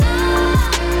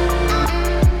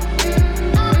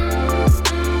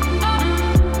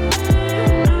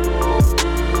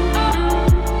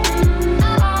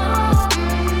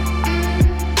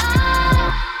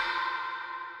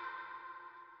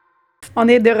On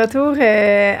est de retour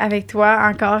avec toi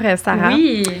encore, Sarah.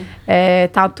 Oui.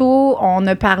 Tantôt, on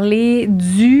a parlé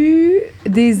de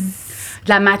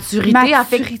la maturité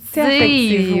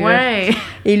affective. Ouais.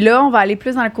 Et là, on va aller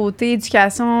plus dans le côté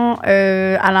éducation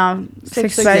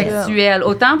sexuelle.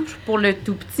 Autant pour le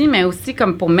tout petit, mais aussi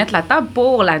comme pour mettre la table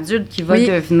pour l'adulte qui va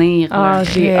devenir. Ah,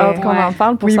 j'ai hâte qu'on en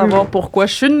parle pour savoir pourquoi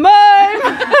je suis de même.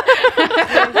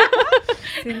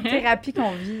 C'est une thérapie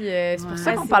qu'on vit. C'est pour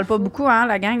ça qu'on parle pas beaucoup, hein,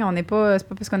 la gang. C'est pas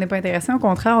parce qu'on n'est pas intéressé. Au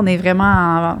contraire, on est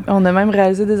vraiment... On a même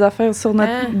réalisé des affaires sur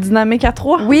notre dynamique à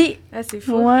 3. Oui. C'est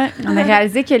fou. Ouais. On a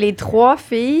réalisé que les 3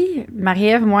 filles,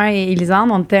 Marie-Ève, moi et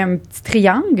Élisande, on était un petit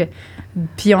triangle.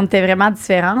 Puis on était vraiment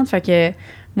différentes. Fait que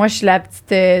moi, je suis la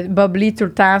petite bubbly tout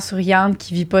le temps souriante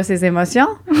qui vit pas ses émotions.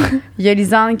 Il y a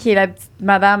Élisande qui est la petite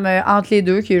madame entre les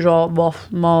deux qui est genre, bof,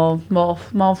 m'en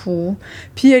fous.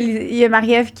 Puis il y a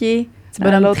Marie-Ève qui est petit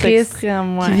bonhomme triste, qui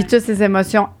vit toutes ses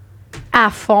émotions à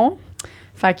fond.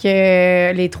 Fait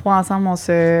que les 3 ensemble, on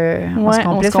se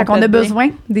complète. Fait qu'on a besoin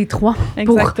des 3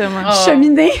 pour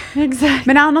cheminer. Exact.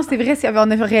 Mais non, c'est vrai. On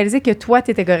a réalisé que toi,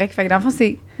 t'étais correct. Fait que dans le fond,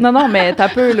 c'est... Non, mais t'as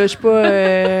peu, là. Je suis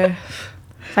pas...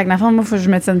 Fait que dans le fond, moi, il faut que je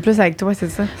me tienne plus avec toi, c'est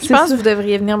ça? Je pense que vous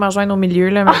devriez venir me rejoindre au milieu,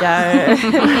 là, mais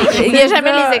il n'y a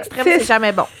jamais les extrêmes, c'est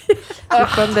jamais bon. Je vais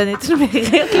pas me donner tout le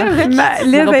mérite.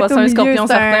 Liz est pas au un milieu, scorpion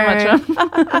certain, ma chum.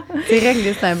 C'est vrai que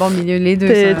Liz, c'est un bon milieu. Les deux,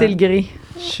 t'es le gris.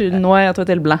 Je suis le noir, toi,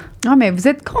 t'es le blanc. Non, mais vous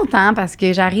êtes contents parce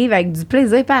que j'arrive avec du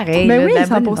plaisir pareil. Mais là, oui,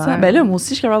 100%. Ben là, moi aussi,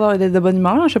 je suis capable d'être de bonne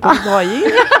humeur. Je sais pas broyer.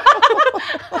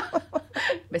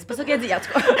 Mais c'est pas ça qu'elle dit, en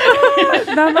tout cas.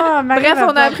 Non, bref,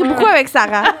 on a appris beaucoup avec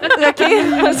Sarah. OK?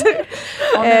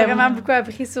 On a vraiment beaucoup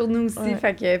appris sur nous aussi,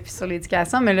 puis sur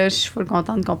l'éducation. Mais là, je suis full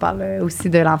contente qu'on parle aussi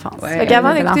de l'enfance. Fait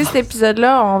qu'avant d'écouter cet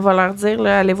épisode-là, on va leur dire,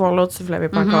 là, allez voir l'autre si vous l'avez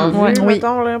pas encore vu. Oui.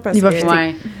 Mettons, là, parce il va que,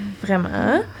 fitter.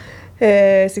 Vraiment.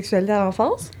 Sexualité à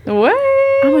l'enfance? Ouais.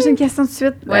 Ah, moi, j'ai une question tout de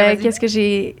suite. Qu'est-ce que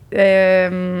j'ai...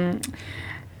 ben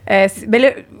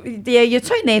là, y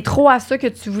a-tu une intro à ça que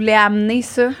tu voulais amener,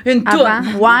 ça? Une toune?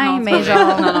 Ouais, non, mais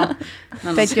genre...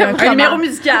 Non. Fait un numéro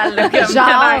musical, là, comme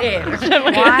cabaret.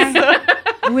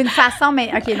 Ou une façon,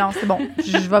 mais OK, non, c'est bon.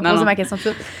 Je vais poser ma question tout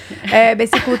de suite. Ben,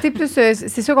 c'est côté plus...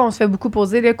 c'est sûr qu'on se fait beaucoup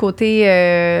poser, le côté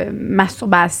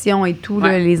masturbation et tout,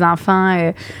 là, les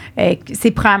enfants.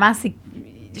 C'est premièrement,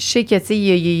 je sais que, tu sais,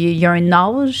 il y a un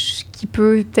âge qui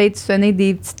peut peut-être sonner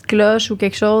des petites cloches ou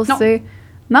quelque chose, tu sais.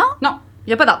 Non? Non, il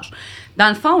n'y a pas d'âge. Dans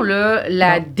le fond, là,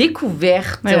 la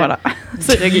découverte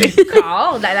c'est réglé. du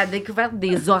corps, la découverte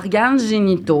des organes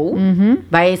génitaux,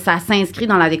 ben, ça s'inscrit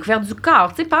dans la découverte du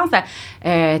corps. Tu sais, pense à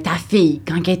ta fille,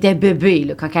 quand elle était bébé,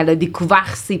 là, quand elle a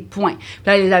découvert ses poings. Puis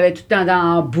là, elle les avait tout le temps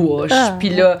dans la bouche. Puis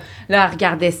là, elle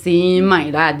regardait ses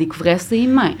mains. Là, elle découvrait ses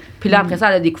mains. Puis là, après ça,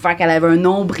 elle a découvert qu'elle avait un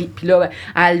nombril. Puis là,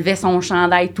 elle levait son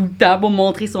chandail tout le temps pour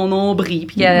montrer son nombril.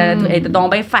 Puis elle était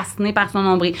donc bien fascinée par son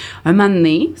nombril. Un moment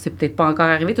donné, c'est peut-être pas encore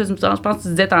arrivé. Toi, je pense que tu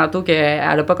disais tantôt qu'elle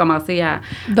n'a pas commencé à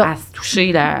se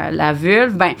toucher la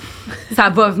vulve. Ben, ça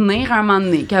va venir un moment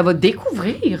donné qu'elle va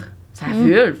découvrir sa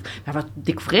vulve. Elle va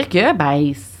découvrir que,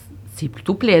 ben, c'est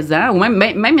plutôt plaisant. Ou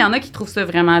même il y en a qui trouvent ça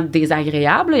vraiment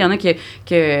désagréable. Il y en a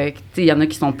il y en a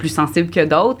qui sont plus sensibles que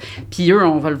d'autres. Puis eux,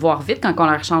 on va le voir vite quand on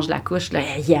leur change la couche. Là,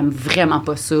 ils aiment vraiment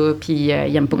pas ça. Puis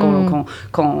ils aiment pas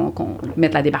qu'on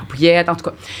mette la débarbouillette, en tout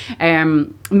cas.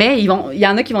 Mais il y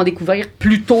en a qui vont découvrir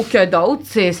plus tôt que d'autres.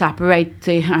 Ça peut être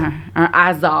un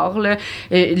hasard. Là.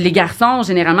 Les garçons,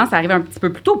 généralement, ça arrive un petit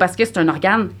peu plus tôt parce que c'est un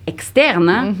organe externe.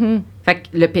 Hein? Fait que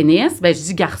le pénis, ben je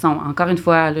dis garçon. Encore une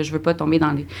fois, là, je veux pas tomber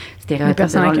dans les stéréotypes. Les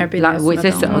personnes avec un pénis. Oui, c'est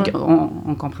ça.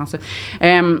 On comprend ça.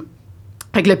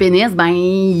 Fait que le pénis, ben,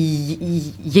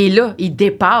 il est là, il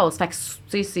dépasse. Fait que,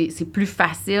 tu sais, c'est plus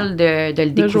facile de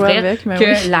le découvrir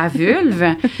que la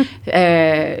vulve.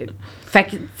 Fait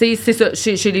que, tu sais, c'est ça.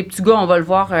 Chez les petits gars, on va le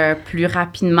voir plus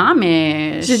rapidement,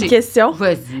 mais... J'ai une question.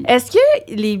 Vas-y. Est-ce que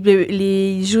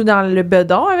les jouent dans le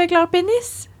bedon avec leur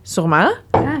pénis? Sûrement.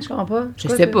 Ah, je comprends pas. Je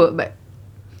sais pas. Ben,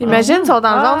 imagine, ils sont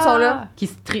dans le ventre, ils sont là. Qui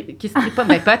se trient pas.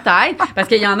 Ben, peut-être. Parce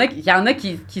qu'il y en a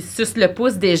qui sucent le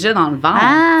pouce déjà dans le ventre.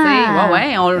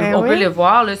 On peut le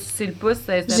voir, là, sucer le pouce.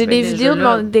 J'ai des vidéos de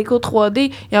mon déco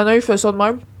 3D. Il y en a un qui fait ça de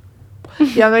même.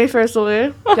 Il y en a un qui fait un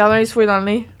sourire. Il y en a un qui se fouille dans le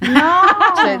nez. Non!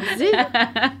 Je te dis.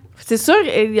 C'est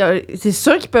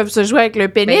sûr qu'ils peuvent se jouer avec le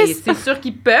pénis. Ben, c'est sûr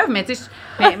qu'ils peuvent, mais tu sais...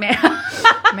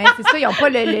 Mais c'est ça, ils n'ont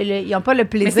pas le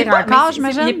plaisir encore,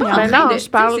 j'imagine. Il n'est pas en train de...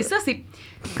 C'est ça,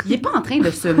 il n'est pas en train de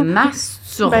se masturber.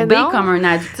 masturber comme un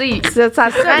adulte. Ça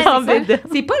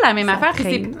c'est pas la même affaire.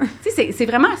 C'est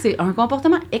vraiment un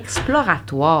comportement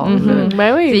exploratoire.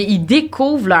 Ben oui. Ils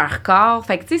découvrent leur corps.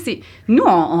 Fait que, nous,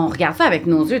 on regarde ça avec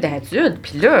nos yeux d'adultes,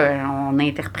 puis là, on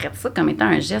interprète ça comme étant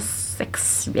un geste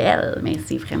sexuel, mais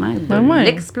c'est vraiment de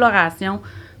l'exploration,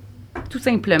 tout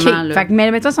simplement. Là. Fait que,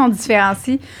 mais toi, si on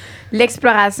différencie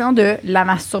l'exploration de la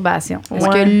masturbation. Parce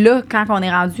que là, quand on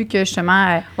est rendu que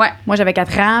justement, moi j'avais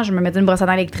 4 ans, je me mettais une brosse à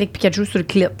dents électrique puis 4 jours sur le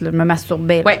clit, là, je me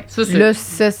masturbais. Ouais, ça, c'est... Là,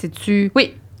 ça, c'est-tu...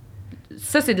 Oui,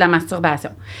 ça, c'est de la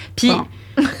masturbation. Puis...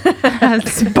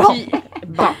 c'est bon. Puis,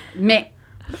 bon, mais...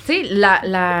 Tu sais,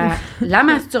 la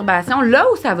masturbation, là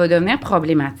où ça va devenir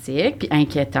problématique puis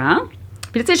inquiétant,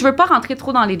 puis tu sais, je veux pas rentrer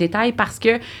trop dans les détails parce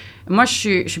que moi,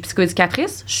 je suis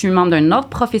psychoéducatrice, je suis membre d'un autre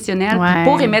professionnel. Puis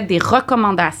pour émettre des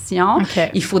recommandations,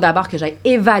 il faut d'abord que j'aille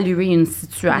évaluer une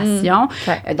situation.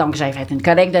 Donc, j'avais fait une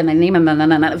collègue de l'année,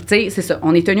 tu sais, c'est ça.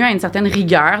 On est tenu à une certaine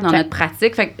rigueur dans notre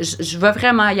pratique. Fait que je veux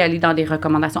vraiment y aller dans des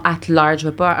recommandations at large. Je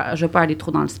veux pas aller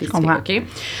trop dans le spécifique, OK?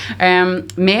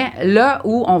 Mais là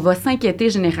où on va s'inquiéter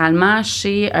généralement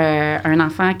chez un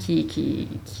enfant qui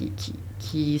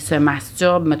se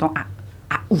masturbe, mettons,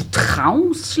 à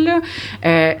outrance, là,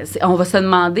 on va se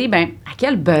demander, à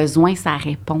quel besoin ça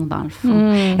répond, dans le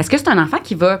fond. Est-ce que c'est un enfant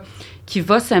qui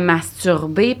va se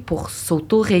masturber pour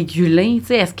s'auto-réguler? Tu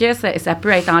sais, est-ce que ça peut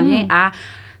être en lien à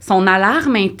son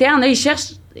alarme interne? Là, il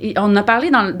cherche... On a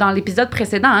parlé dans l'épisode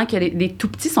précédent que les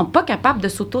tout-petits sont pas capables de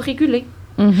s'auto-réguler.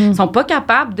 Ils sont pas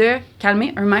capables de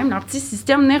calmer eux-mêmes leur petit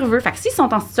système nerveux. Fait que s'ils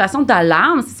sont en situation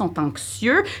d'alarme, s'ils sont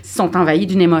anxieux, s'ils sont envahis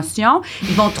d'une émotion,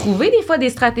 ils vont trouver des fois des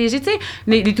stratégies. Tu sais,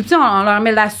 les tout-petits, on leur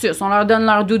met la suce, on leur donne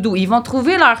leur doudou. Ils vont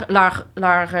trouver leur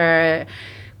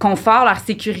confort, leur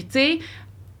sécurité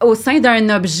au sein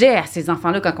d'un objet à ces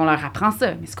enfants-là quand on leur apprend ça.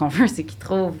 Mais ce qu'on veut, c'est qu'ils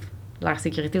trouvent leur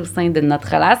sécurité au sein de notre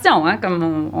relation,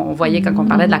 comme on voyait quand on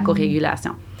parlait de la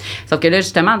co-régulation. Sauf que là,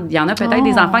 justement, il y en a peut-être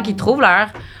des enfants qui trouvent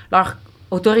leur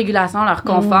autorégulation, leur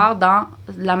confort dans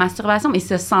la masturbation, mais ils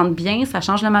se sentent bien, ça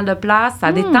change le mal de place,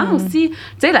 ça détend aussi.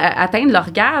 Tu sais, atteindre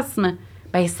l'orgasme,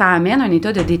 ça amène un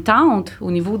état de détente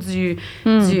au niveau du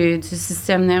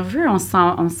système nerveux. On se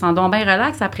sent donc bien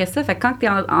relax après ça. Fait que quand tu es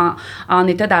en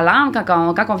état d'alarme,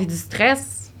 quand on vit du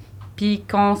stress, puis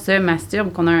qu'on se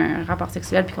masturbe, qu'on a un rapport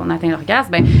sexuel, puis qu'on atteint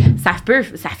l'orgasme,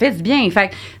 ça fait du bien. Fait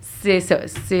que c'est ça.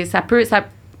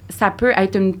 Ça peut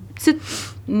être une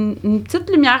petite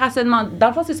lumière à se demander. Dans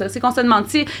le fond, c'est ça. C'est qu'on se demande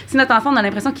si notre enfant, on a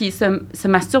l'impression qu'il se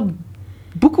masturbe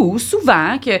beaucoup,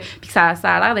 souvent, puis que ça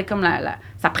a l'air d'être comme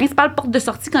sa principale porte de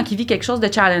sortie quand il vit quelque chose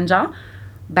de challengeant,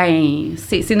 là,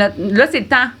 c'est le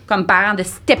temps, comme parent, de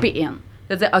stepper in.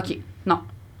 De dire, OK, non,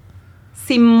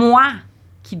 c'est moi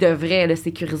qui devrais le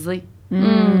sécuriser.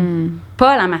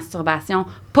 Pas la masturbation,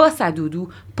 pas sa doudou,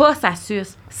 pas sa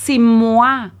suce. C'est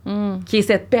moi qui est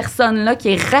cette personne-là qui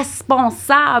est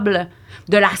responsable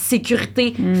de la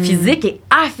sécurité physique et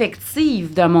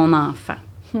affective de mon enfant.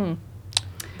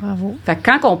 Bravo. Fait que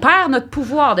quand on perd notre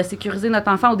pouvoir de sécuriser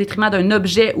notre enfant au détriment d'un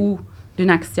objet ou d'une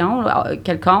action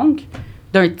quelconque,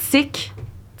 d'un tic,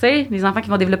 tu sais, les enfants qui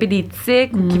vont développer des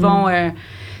tics ou qui vont...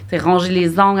 ronger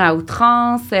les ongles à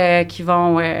outrance, qui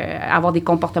vont avoir des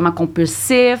comportements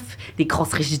compulsifs, des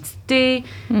grosses rigidités.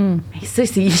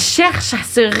 Ils cherchent à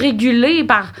se réguler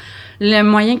par le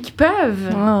moyen qu'ils peuvent.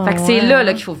 Fait que c'est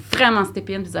là qu'il faut vraiment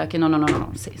stepper in et dire, OK, non,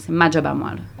 c'est ma job à moi.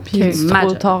 Là. Puis c'est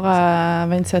trop tard à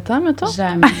 27 ans, mettons?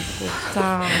 Jamais trop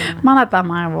tard. Demande à ta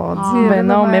mère, va dire.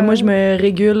 Non, mais moi, je me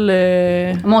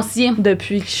régule moi aussi.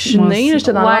 depuis que je suis née.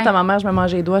 J'étais dans l'autre à ma mère, je me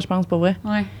mangeais les doigts, je pense, pour vrai.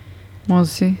 Ouais. Moi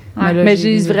aussi. Mais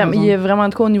il y a vraiment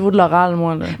de quoi au niveau de l'oral,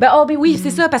 moi. Là. Oui,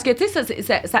 c'est ça. Parce que, tu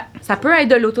sais, ça peut être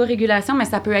de l'autorégulation, mais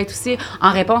ça peut être aussi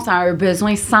en réponse à un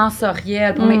besoin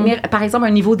sensoriel pour maintenir, par exemple,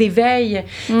 un niveau d'éveil.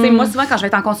 Tu sais, moi, souvent, quand je vais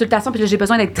être en consultation puis j'ai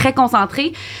besoin d'être très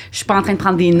concentrée, je suis pas en train de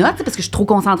prendre des notes parce que je suis trop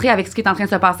concentrée avec ce qui est en train de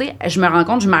se passer. Je me rends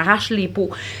compte, je m'arrache les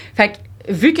peaux. Fait que,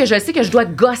 vu que je sais que je dois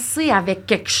gosser avec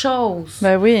quelque chose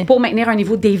pour maintenir un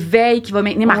niveau d'éveil qui va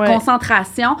maintenir ma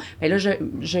concentration, là, je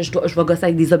vais gosser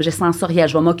avec des objets sensoriels.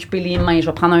 Je vais m'occuper les mains, je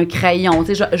vais prendre un crayon.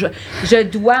 Tu sais, je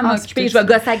dois m'occuper, je vais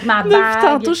gosser avec ma bague. Depuis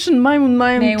tantôt, je suis de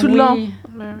même tout le long.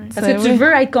 Parce que tu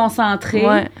veux être concentré.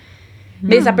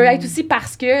 Mais ça peut être aussi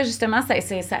parce que, justement, ça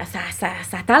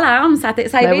t'alarme, ça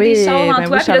éveille des choses en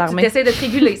toi, puis là, tu essaies de te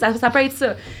réguler. Ça peut être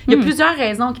ça. Il y a plusieurs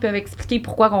raisons qui peuvent expliquer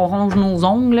pourquoi on ronge nos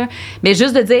ongles. Mais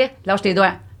juste de dire, lâche tes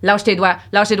doigts, lâche tes doigts,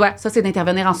 lâche tes doigts, ça, c'est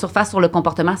d'intervenir en surface sur le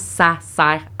comportement. Ça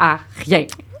sert à rien.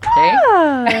 OK?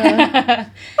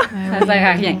 Ça sert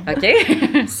à rien,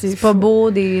 OK? C'est pas beau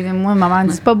moi, maman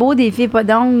dit, c'est pas beau des filles pas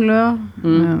d'ongles, là.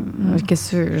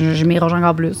 Qu'est-ce que je m'y ronge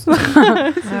encore plus.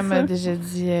 Elle m'a déjà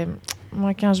dit,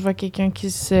 Moi, quand je vois quelqu'un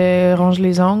qui se ronge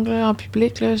les ongles là, en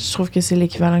public, là, je trouve que c'est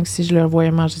l'équivalent que si je le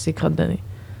voyais manger ses crottes de nez.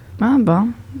 Ah bon?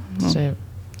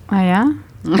 Hein?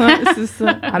 Ouais, c'est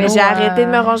ça. Mais j'ai arrêté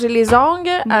de me ronger les ongles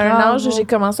à un âge où j'ai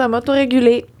commencé à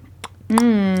m'autoréguler.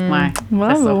 Ouais.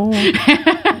 Bravo.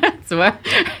 Tu vois?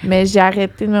 Mais j'ai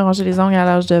arrêté de me ronger les ongles à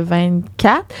l'âge de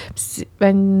 24.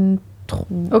 23.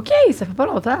 OK, ça fait pas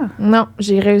longtemps. Non,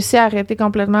 j'ai réussi à arrêter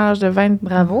complètement à l'âge de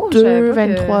 22,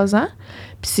 23 ans.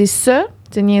 Puis c'est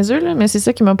niaiseux, là, mais c'est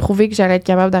ça qui m'a prouvé que j'allais être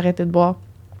capable d'arrêter de boire.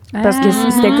 Parce que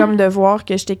c'était comme de voir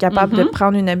que j'étais capable de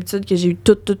prendre une habitude que j'ai eue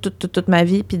toute ma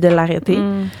vie puis de l'arrêter.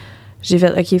 J'ai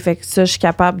fait, OK, fait que ça, je suis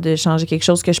capable de changer quelque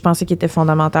chose que je pensais qui était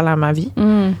fondamental à ma vie.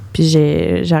 Puis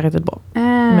j'ai arrêté de boire.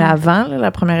 Mais avant, là,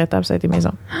 la première étape, ça a été mes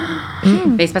ongles.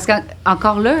 Ben, c'est parce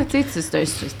qu'encore là, tu sais,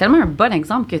 c'est tellement un bon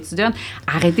exemple que tu donnes.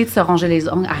 Arrêter de se ronger les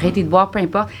ongles, arrêter de boire, peu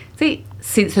importe. Tu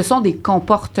sais, ce sont des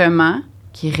comportements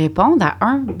qui répondent à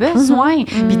un besoin.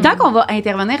 Puis tant qu'on va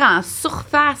intervenir en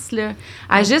surface, là,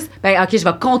 à juste, ben, OK, je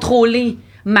vais contrôler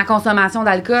ma consommation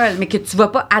d'alcool, mais que tu vas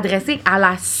pas adresser à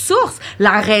la source,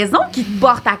 la raison qui te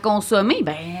porte à consommer,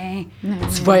 ben,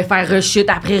 tu vas faire rechute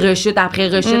après rechute après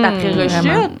rechute après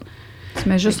rechute. Tu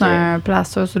mets juste un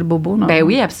plaster sur le bobo, non? Ben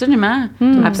oui, absolument.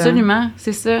 Absolument,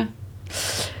 c'est ça.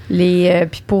 Puis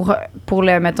pour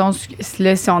le, mettons,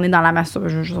 là, si on est dans la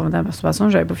masturbation,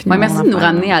 j'avais pas fini. Ouais, merci de nous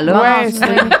ramener à là. Ouais,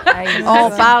 on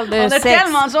parle de sexe. On a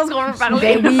tellement de choses qu'on veut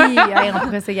parler. Ben oui, on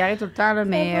pourrait s'égarer tout le temps, là,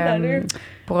 mais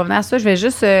pour revenir à ça, je vais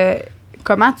juste...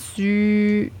 comment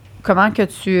que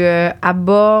tu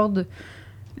abordes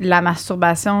la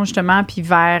masturbation, justement, puis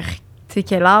vers, tu sais,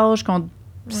 quel âge qu'on...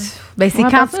 Ben, c'est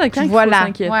quand tu vois la...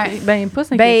 Ben, pas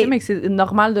s'inquiéter, mais que c'est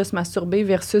normal de se masturber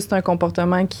versus un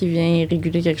comportement qui vient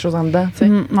réguler quelque chose en dedans, tu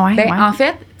sais. En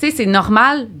fait, tu sais, c'est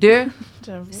normal de...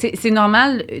 C'est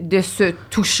normal de se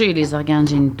toucher les organes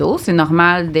génitaux. C'est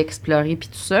normal d'explorer puis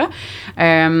tout ça.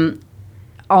 Ce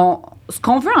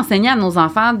qu'on veut enseigner à nos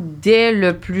enfants dès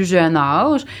le plus jeune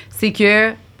âge, c'est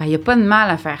que il n'y a pas de mal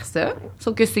à faire ça,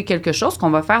 sauf que c'est quelque chose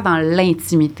qu'on va faire dans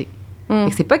l'intimité.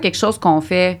 C'est pas quelque chose qu'on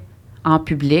fait en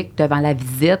public, devant la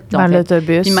visite. Dans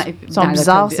l'autobus. Ils sont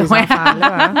bizarres, ces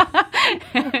enfants-là.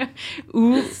 Hein?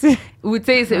 Ou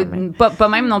tu sais, pas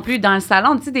même non plus dans le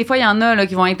salon. Tu sais, des fois, il y en a là,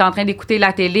 qui vont être en train d'écouter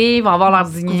la télé, ils vont avoir leur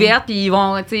petite couverte, puis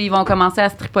ils vont commencer à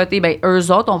se tripoter. Ben,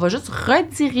 eux autres, on va juste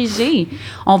rediriger.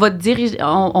 On va,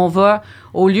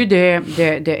 au lieu de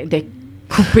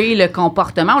couper le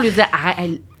comportement, on lui dit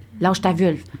lâche ta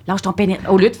vulve, lâche ton pénis.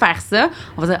 Au lieu de faire ça,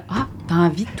 on va dire t'as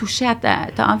envie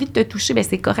de te toucher, ben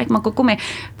c'est correct mon coco, mais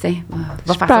tiens,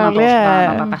 va faire ça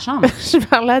dans ta chambre. Je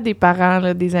parlais à des parents,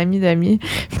 là, des amis d'amis,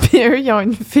 puis eux ils ont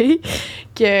une fille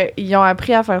qu'ils ont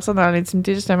appris à faire ça dans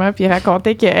l'intimité justement, puis ils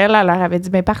racontaient qu'elle leur avait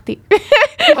dit ben partez.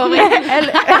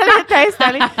 elle était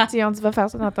installée. Ils ont dit va faire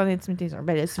ça dans ton intimité.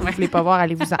 Ben là, si vous voulez pas voir,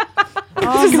 allez-vous-en.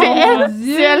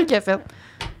 C'est elle qui a fait.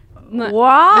 Wow!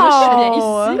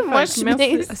 Moi, je suis bien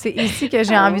ici. C'est ici que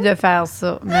j'ai envie de faire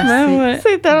ça. Merci. Ouais.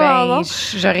 C'est tellement bon.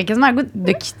 J'aurais quasiment le goût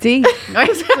de quitter.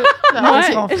 Qu'est-ce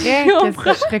qu'on ferait?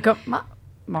 Je serais comme...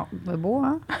 Bon, c'est beau,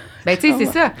 hein? Ben, tu sais, c'est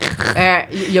ça.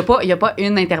 Il n'y a pas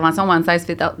une intervention one size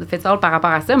fits all par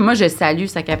rapport à ça. Moi, je salue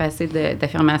sa capacité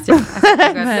d'affirmation.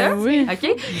 Oui.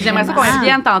 OK? J'aimerais ça qu'on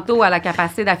revienne tantôt à la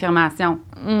capacité d'affirmation.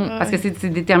 Parce que c'est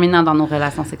déterminant dans nos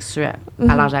relations sexuelles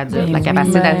à l'âge adulte, la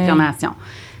capacité d'affirmation.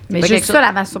 Mais juste ça,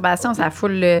 la masturbation, ça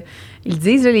fout ils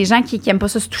disent, là, les gens qui n'aiment pas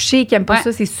ça se toucher, qui n'aiment pas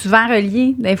ça, c'est souvent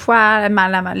relié. Des fois,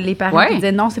 les parents qui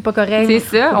disent non, c'est pas correct. C'est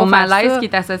ça, au malaise qui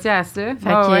est associé à ça.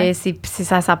 Fait que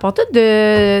ça part tout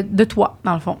de toi,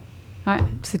 dans le fond. Ouais.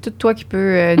 C'est tout toi qui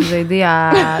peut nous aider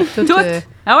à tout.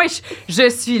 Ah oui, je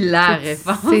suis la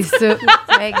réponse. C'est ça.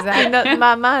 Exact. C'est notre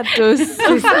maman à tous.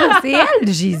 C'est ça. C'est elle,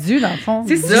 Jésus, dans le fond.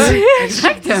 C'est ça.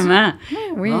 Exactement.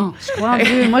 Oui. Bon. Je crois en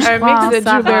Dieu. Moi, je crois en mix de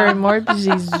Sarah. Drew Barrymore puis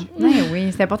Jésus.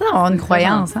 Oui, c'est important d'avoir une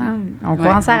croyance. Hein? On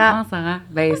croit en Sarah.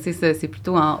 Ben, c'est ça. C'est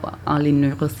plutôt en les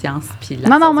neurosciences. Puis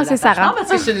non, moi, c'est Sarah.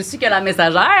 Parce que je ne suis que la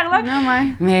messagère, là. Non, ouais.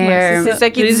 Mais c'est ça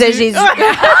qu'il disait Jésus.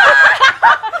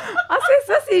 Ah, c'est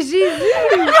ça, c'est Jésus!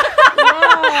 Wow.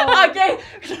 OK!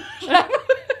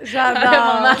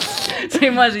 J'adore! C'est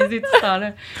moi, Jésus, tout ce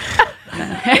temps-là.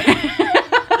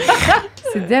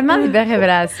 C'est tellement des belles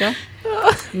révélations.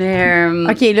 Mais,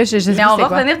 OK, là, je sais mais on va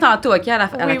quoi. revenir tantôt, OK, à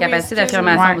la capacité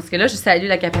d'affirmation. Ouais. Parce que là, je salue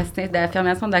la capacité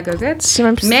d'affirmation de la cocotte.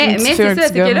 Mais c'est ça,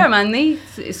 c'est que là, à un moment donné,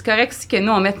 c'est correct aussi que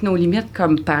nous, on mette nos limites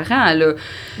comme parents, là.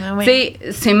 Ah oui. Tu sais,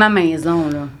 c'est ma maison,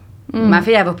 là. Ma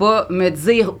fille, elle va pas me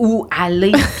dire où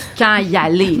aller quand y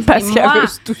aller.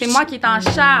 C'est moi qui est en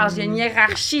charge. Il y a une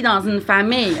hiérarchie dans une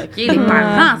famille, OK? Les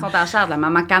parents sont en charge. La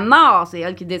maman canard, c'est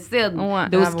elle qui décide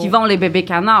de où qu'ils vont les bébés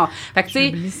canards. Fait que,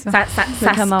 tu sais, ça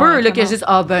se peut là, que je dise «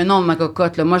 Ah, ben non, ma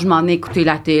cocotte, là, moi, je m'en ai écouté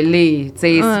la télé. » Tu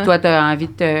sais, si toi, t'as envie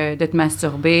de te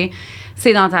masturber,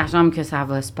 c'est dans ta chambre que ça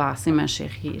va se passer, ma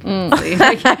chérie. C'est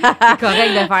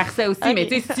correct de faire ça aussi. Mais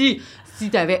tu sais, si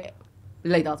t'avais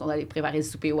l'intention d'aller préparer le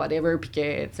souper ou whatever, puis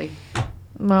que, tu sais,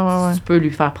 tu peux lui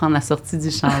faire prendre la sortie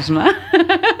du changement.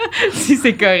 Si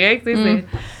c'est correct, tu sais.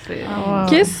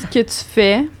 Qu'est-ce que tu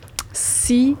fais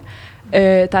si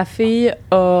ta fille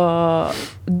a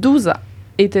 12 ans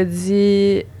et te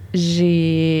dit «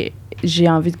 j'ai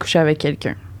envie de coucher avec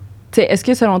quelqu'un ». T'sais, est-ce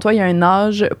que, selon toi, il y a un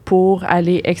âge pour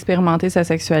aller expérimenter sa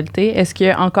sexualité? Est-ce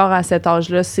qu'encore à cet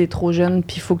âge-là, c'est trop jeune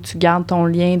puis il faut que tu gardes ton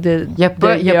lien de... Il n'y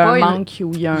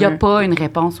a pas une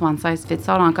réponse one size fits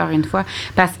all, encore une fois.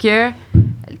 Parce que, tu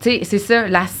sais, c'est ça,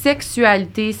 la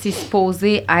sexualité, c'est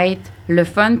supposé être le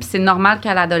fun, puis c'est normal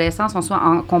qu'à l'adolescence, on soit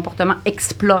en comportement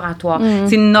exploratoire.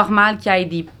 C'est normal qu'il y ait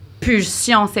des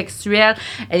pulsions sexuelles.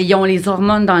 Ils ont les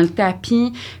hormones dans le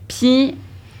tapis. Puis,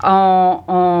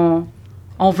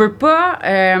 on veut pas...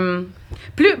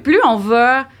 plus on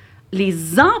va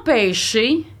les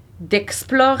empêcher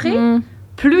d'explorer,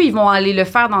 plus ils vont aller le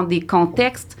faire dans des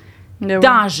contextes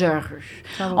dangereux.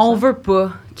 On veut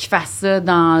pas qu'ils fassent ça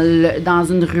dans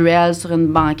une ruelle, sur une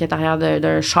banquette arrière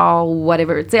d'un char ou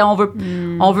whatever. Tu sais, on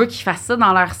veut qu'ils fassent ça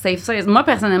dans leur safe space. Moi,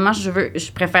 personnellement,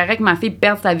 je préférerais que ma fille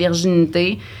perde sa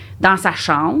virginité dans sa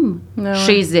chambre,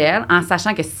 chez elle, en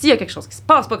sachant que s'il y a quelque chose qui se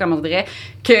passe pas comme on voudrait,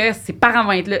 que ses parents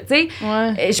vont être là. Tu sais,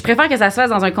 je préfère que ça se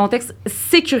fasse dans un contexte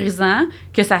sécurisant,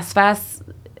 que ça se fasse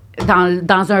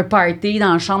dans un party,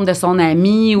 dans la chambre de son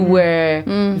ami ou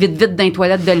vite dans les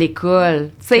toilettes de l'école.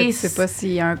 Tu sais pas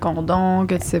s'il y a un condom,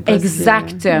 que tu sais pas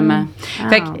exactement.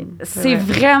 Fait que c'est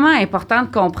vraiment important de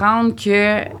comprendre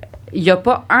que il n'y a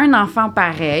pas un enfant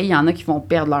pareil. Il y en a qui vont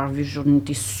perdre leur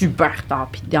virginité super tard,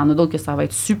 puis il y en a d'autres que ça va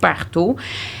être super tôt.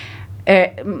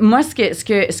 Moi,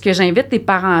 ce que j'invite les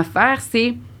parents à faire,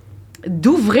 c'est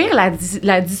d'ouvrir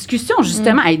la discussion,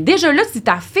 justement. Et déjà là, si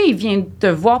ta fille vient te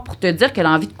voir pour te dire qu'elle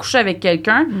a envie de coucher avec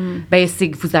quelqu'un, ben c'est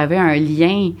que vous avez un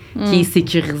lien qui est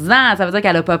sécurisant. Ça veut dire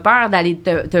qu'elle n'a pas peur d'aller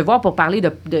te voir pour parler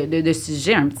de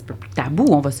sujets un petit peu plus tabous,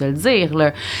 on va se le dire,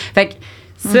 là. Fait que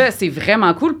ça, c'est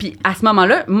vraiment cool. Puis à ce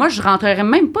moment-là, moi, je rentrerais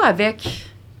même pas avec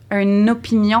une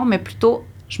opinion, mais plutôt,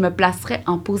 je me placerais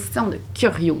en position de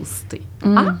curiosité.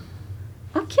 Ah,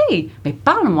 OK. Mais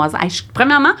parle-moi.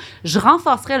 Premièrement, je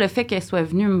renforcerais le fait qu'elle soit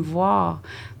venue me voir.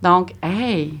 Donc,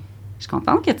 hey, je suis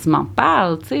contente que tu m'en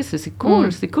parles. Tu sais, c'est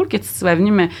cool. C'est cool que tu sois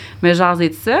venue me jaser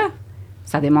de ça.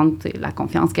 Ça démontre la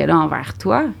confiance qu'elle a envers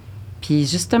toi. Puis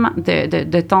justement,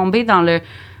 de tomber dans le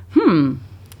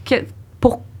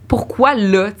pourquoi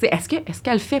là? Est-ce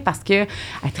qu'elle le fait parce qu'elle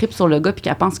tripe sur le gars puis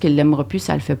qu'elle pense qu'elle l'aimera plus si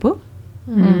elle le fait pas?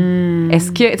 Est-ce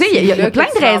que... Tu sais, il y a plein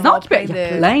de raisons qui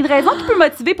peuvent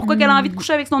motiver pourquoi elle a envie de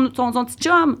coucher avec son petit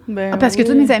chum. Parce que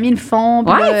tous mes amis le font.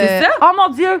 Ouais, c'est ça. Oh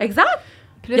mon Dieu! Exact.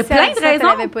 Il y a plein de raisons.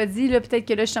 Elle l'avait pas dit, là, peut-être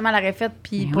que là, justement, elle l'aurait faite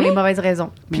puis pour les mauvaises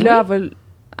raisons. Puis là,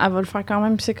 elle va le faire quand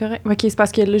même, puis c'est correct. OK, c'est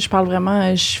parce que là, je parle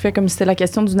vraiment... Je fais comme si c'était la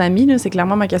question d'une amie, là. C'est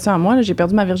clairement ma question à moi. Là. J'ai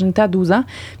perdu ma virginité à 12 ans.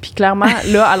 Puis clairement,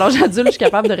 là, à l'âge adulte, je suis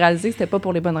capable de réaliser que c'était pas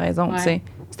pour les bonnes raisons, tu sais.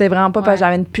 C'était vraiment pas parce que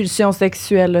j'avais une pulsion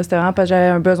sexuelle, là. C'était vraiment parce que j'avais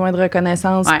un besoin de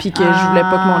reconnaissance, puis que je voulais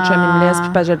pas que mon chum me laisse, puis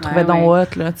parce que je le trouvais donc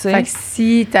hot, là, tu sais. Fait que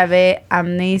si t'avais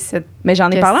amené cette Mais j'en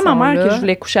ai parlé à ma mère que je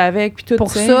voulais coucher avec, puis tout,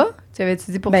 pour ça? Tu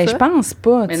avais-tu dit pour ça? Je pense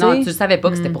pas, mais non, tu savais pas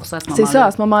que c'était pour ça à ce moment-là. C'est ça,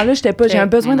 à ce moment-là, j'étais pas... J'ai un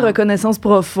besoin de reconnaissance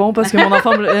profond parce que mon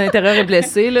enfant intérieur est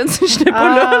blessé, là. J'étais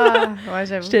pas là. Ouais,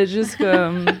 j'avoue. J'étais juste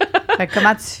comme... Fait que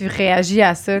comment tu réagis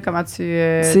à ça? Comment tu...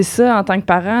 C'est ça, en tant que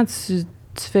parent, tu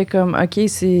fais comme, OK,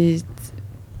 c'est...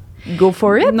 Go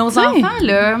for it. Nos enfants,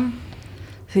 là...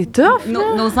 C'est tough,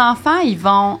 nos enfants, ils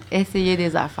vont essayer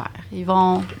des affaires. Ils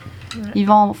vont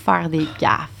faire des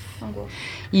gaffes.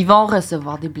 Ils vont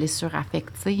recevoir des blessures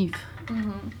affectives.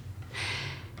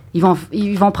 Ils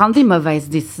vont prendre des mauvaises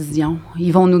décisions.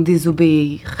 Ils vont nous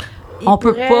désobéir. On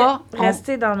peut pas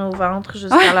rester dans nos ventres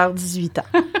jusqu'à leurs 18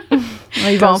 ans.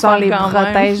 Ils vont faire les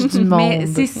protèges du monde. Mais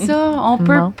c'est ça, on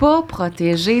peut pas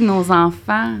protéger nos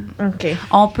enfants. Okay.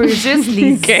 On peut juste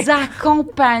les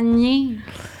accompagner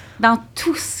dans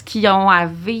tout ce qu'ils ont à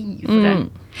vivre.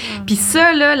 Puis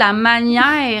ça, là, la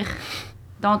manière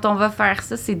dont on va faire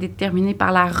ça, c'est déterminé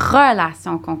par la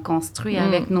relation qu'on construit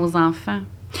avec nos enfants.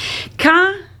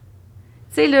 Quand,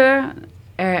 tu sais, là,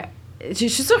 je suis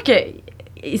sûre que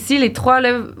ici, les trois,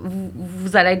 là,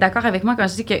 vous allez être d'accord avec moi quand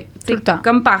je dis que, tu sais,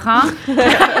 comme parents,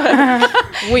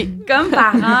 comme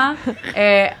parents,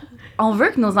 on veut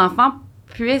que nos enfants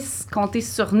puissent compter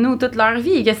sur nous toute leur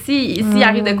vie. Et que s'il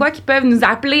arrive de quoi, qu'ils peuvent nous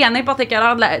appeler à n'importe quelle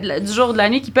heure du jour ou de la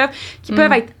nuit, qu'ils peuvent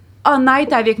être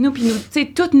honnêtes avec nous,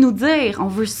 puis tout nous dire. On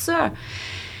veut ça.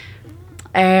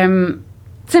 Tu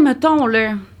sais, mettons,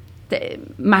 là,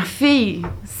 ma fille,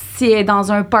 si elle est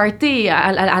dans un party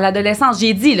à l'adolescence,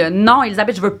 j'ai dit, là, non,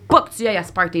 Elisabeth, je veux pas que tu ailles à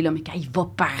ce party-là, mais quand il va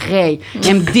pareil,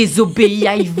 elle me désobéit,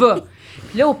 elle y va.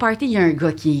 Puis là, au party, il y a un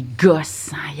gars qui est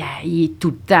gosse, il est tout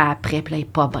le temps après, puis là, il est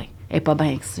pas bien. Elle est pas bien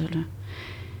avec ça, là.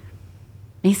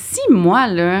 Mais si moi,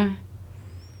 là,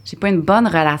 j'ai pas une bonne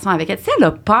relation avec elle, tu sais, elle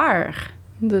a peur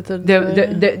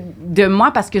de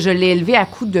moi parce que je l'ai élevée à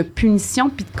coup de punition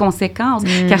puis de conséquences.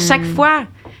 Qu'à chaque fois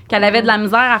qu'elle avait de la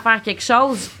misère à faire quelque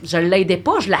chose, je l'aidais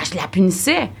pas, je la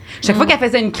punissais. Chaque fois qu'elle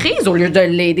faisait une crise, au lieu de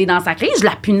l'aider dans sa crise, je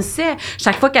la punissais.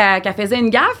 Chaque fois qu'elle faisait une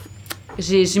gaffe,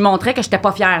 j'y montrais que j'étais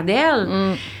pas fière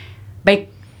d'elle. Ben,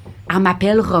 elle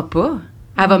m'appellera pas.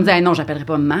 Elle va me dire, non, j'appellerai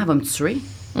pas maman, elle va me tuer.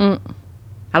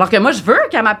 Alors que moi, je veux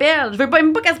qu'elle m'appelle. Je veux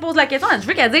même pas qu'elle se pose la question. Je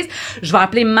veux qu'elle dise, je vais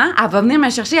appeler maman, elle va venir me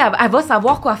chercher, elle va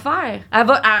savoir quoi faire.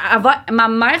 Ma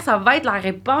mère, ça va être la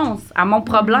réponse à mon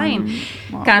problème.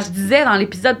 Quand je disais dans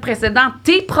l'épisode précédent,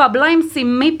 tes problèmes, c'est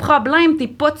mes problèmes, t'es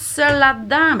pas tout seul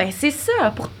là-dedans. Ben, c'est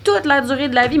ça, pour toute la durée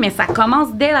de la vie. Mais ça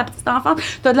commence dès la petite enfance.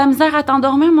 T'as de la misère à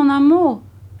t'endormir, mon amour.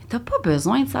 Mais t'as pas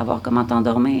besoin de savoir comment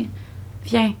t'endormir.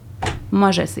 Viens,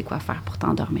 moi, je sais quoi faire pour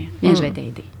t'endormir. Viens, je vais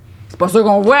t'aider. C'est pas ça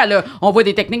qu'on voit, là. On voit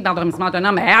des techniques d'endormissement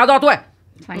autonome, mais endors-toi!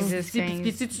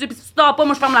 Si tu dors pas,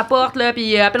 moi, je ferme la porte, là,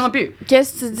 puis appelle-moi plus.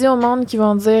 Qu'est-ce que tu dis au monde qui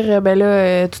vont dire, ben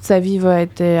là, toute sa vie va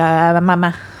être à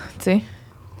maman, tu sais?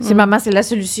 C'est maman, c'est la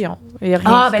solution. Il y a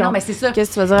rien non, mais c'est ça.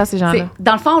 Qu'est-ce que tu vas dire à ces gens-là?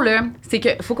 Dans le fond, là, c'est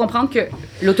qu'il faut comprendre que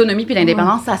l'autonomie puis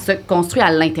l'indépendance, ça se construit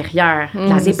à l'intérieur de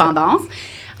la dépendance.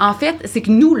 En fait, c'est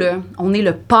que nous, là, on est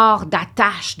le port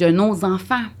d'attache de nos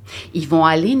enfants. Ils vont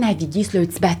aller naviguer sur le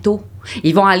petit bateau.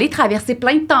 Ils vont aller traverser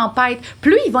plein de tempêtes.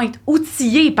 Plus ils vont être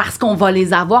outillés parce qu'on va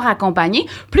les avoir accompagnés,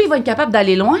 plus ils vont être capables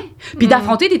d'aller loin, puis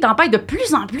d'affronter des tempêtes de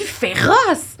plus en plus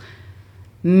féroces.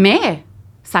 Mais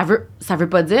ça veut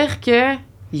pas dire qu'ils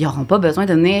n'auront pas besoin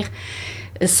de venir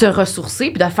se ressourcer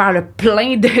puis de faire le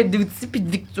plein d'outils puis de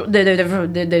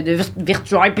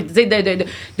virtuels puis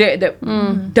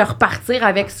de repartir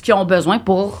avec ce qu'ils ont besoin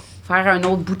pour faire un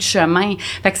autre bout de chemin.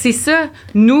 Fait que c'est ça.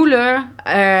 Nous, là,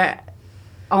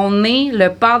 on est le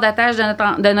port d'attache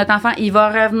de notre enfant. Il va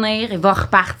revenir, il va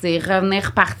repartir.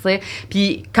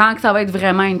 Puis quand ça va être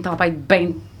vraiment une tempête bien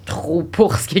trop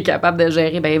pour ce qu'il est capable de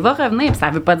gérer, ben il va revenir. Puis ça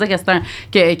veut pas dire que c'est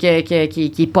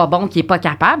qui est pas bon, qui est pas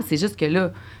capable. C'est juste que là,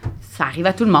 ça arrive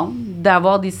à tout le monde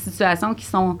d'avoir des situations qui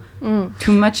sont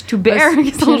too much to bear,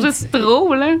 qui sont juste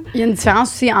trop, là. Il y a une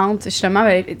différence aussi entre, justement,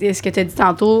 ce que tu as dit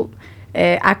tantôt,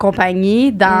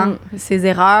 accompagner dans ses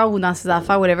erreurs ou dans ses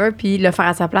affaires, whatever, puis le faire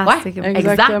à sa place. Ouais,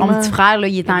 exactement. Mon petit frère, là,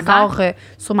 il est encore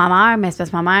sur ma mère, mais c'est parce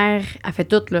que ma mère a fait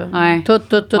tout, là. Ouais. Tout.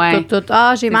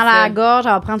 Ah, j'ai mal à la gorge,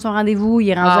 elle va prendre son rendez-vous. Il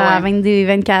est rendu à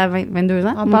 22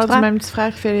 ans. On parle du même petit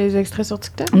frère qui fait les extraits sur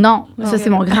TikTok? Non, ça, c'est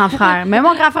mon grand frère. Mais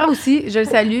mon grand frère aussi, je le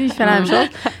salue, il fait la même chose.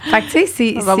 Fait que, tu sais,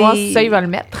 c'est... On va voir si ça, il va le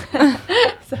mettre.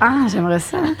 Ah, j'aimerais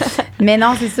ça. Mais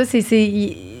non, c'est ça,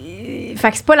 fait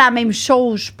que c'est pas la même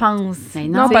chose, je pense. Mais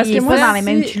non, parce que moi, dans les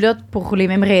mêmes culottes pour les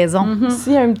mêmes raisons.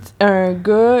 Si un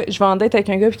gars, je vais en date avec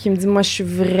un gars qui me dit, moi, je suis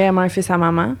vraiment un fils à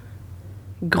maman,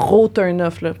 gros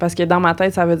turn-off, là. Parce que dans ma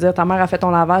tête, ça veut dire, ta mère a fait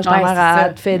ton lavage, ta mère a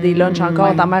fait des lunchs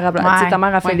encore, ta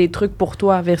mère a fait des trucs pour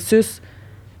toi, versus...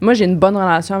 Moi, j'ai une bonne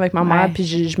relation avec ma mère, puis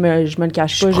je me le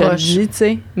cache pas, je le dis, tu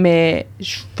sais. Mais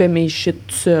je fais mes shit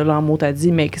tout seul en mot à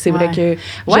dit, mais c'est vrai que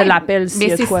je l'appelle s'il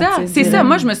y a quoi. Mais c'est ça.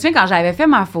 Moi, je me souviens quand j'avais fait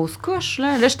ma fausse couche,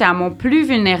 là j'étais à mon plus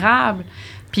vulnérable.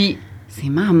 Puis c'est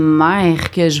ma mère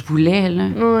que je voulais, là.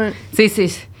 Ouais.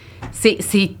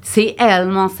 C'est elle,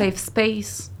 mon safe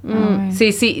space.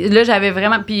 Là, j'avais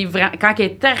vraiment... Puis quand elle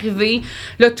est arrivée,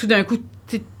 là, tout d'un coup,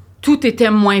 tout était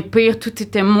moins pire, tout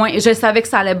était moins... Je savais que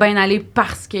ça allait bien aller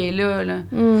parce qu'elle est là.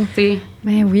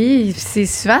 Ben oui, c'est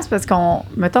souvent, c'est parce qu'on...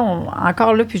 Mettons,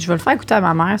 encore là, puis je vais le faire écouter à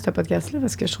ma mère, ce podcast-là,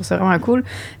 parce que je trouve ça vraiment cool.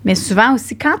 Mais souvent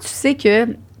aussi, quand tu sais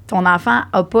que ton enfant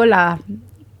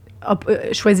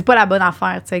choisit pas la bonne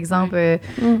affaire, tu sais, exemple,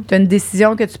 tu as une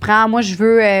décision que tu prends, moi, je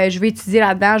veux étudier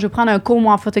là-dedans, je veux prendre un cours,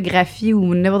 moi, en photographie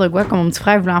ou n'importe quoi, comme mon petit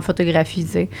frère voulait en photographie,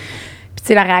 tu sais. Puis, tu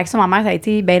sais, la réaction de ma mère, ça a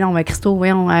été, ben non, mais Christo,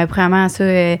 vraiment, ça,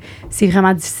 c'est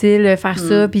vraiment difficile de faire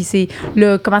ça. Puis, c'est,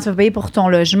 là, comment tu vas payer pour ton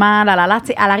logement, Tu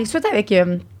sais, elle arrive suite avec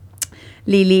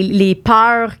les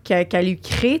peurs qu'elle lui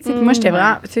crée, tu sais. Puis moi, j'étais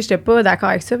vraiment, tu sais, j'étais pas d'accord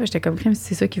avec ça. Puis, j'étais comme,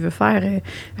 c'est ça qu'il veut faire.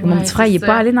 Mon petit frère, il est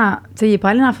pas allé dans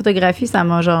la photographie, ça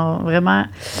m'a genre vraiment.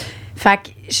 Fait que,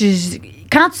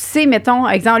 quand tu sais, mettons,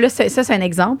 exemple, là, ça, c'est un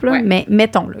exemple, là, mais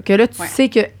mettons là, que là, tu sais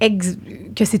que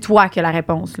c'est toi qui as la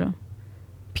réponse, là.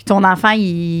 Puis ton enfant,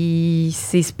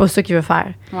 c'est pas ça qu'il veut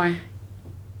faire. Ouais.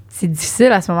 C'est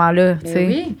difficile à ce moment-là, tu sais.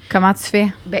 Oui. Comment tu fais?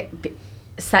 Puis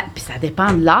ça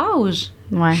dépend de l'âge.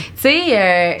 Ouais. Tu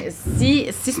sais, si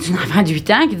c'est une enfant de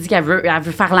 8 ans qui dit qu'elle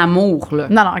veut faire l'amour, là.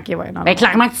 Non, OK, ouais. Non,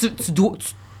 clairement que tu dois...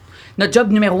 Notre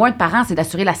job numéro 1 de parents, c'est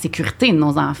d'assurer la sécurité de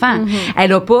nos enfants. Mm-hmm.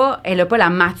 Elle a pas la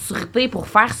maturité pour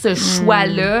faire ce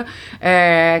choix-là.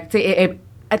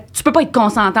 Tu peux pas être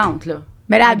consentante, là.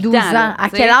 Mais là, à 12 ans, à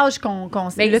quel âge qu'on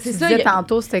sait? Là, tu disais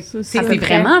tantôt, c'est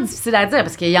vraiment difficile à dire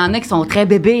parce qu'il y en a qui sont très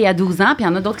bébés à 12 ans, puis il y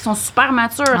en a d'autres qui sont super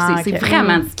matures. C'est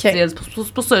vraiment difficile.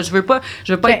 C'est pour ça, je veux pas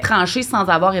être tranchée sans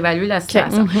avoir évalué la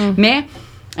situation. Mm-hmm. Mais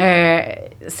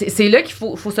c'est là qu'il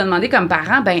faut se demander comme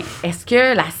parent, est-ce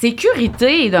que la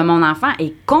sécurité de mon enfant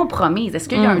est compromise? Est-ce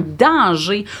qu'il y a un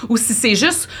danger? Ou si c'est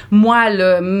juste moi,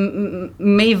 là,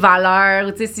 mes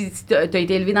valeurs, tu sais, si tu as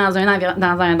été élevé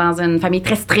dans une famille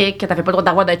très stricte, que tu n'avais pas le droit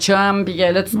d'avoir de chum, puis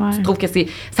là, tu trouves que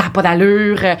ça n'a pas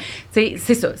d'allure. C'est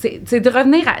ça. C'est de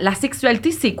revenir à la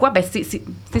sexualité, c'est quoi? C'est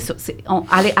ça.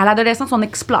 À l'adolescence, on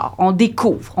explore, on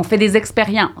découvre, on fait des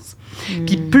expériences.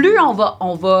 Puis plus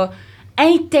on va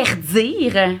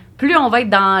interdire, plus on va être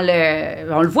dans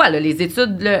le... On le voit, là, les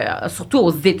études, là, surtout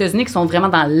aux États-Unis, qui sont vraiment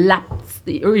dans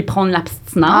eux, ils prônent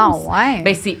l'abstinence. Ah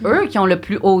ouais. C'est eux qui ont le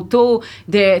plus haut taux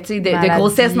de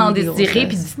grossesse non désirée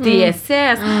puis du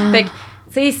TSS. Fait que,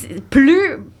 tu sais,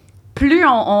 plus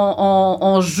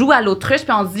on joue à l'autruche,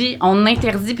 puis on dit, on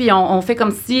interdit, puis on fait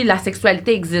comme si la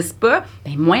sexualité n'existe pas,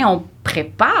 moins on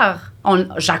prépare.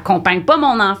 J'accompagne pas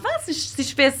mon enfant si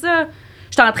je fais ça.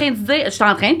 Je suis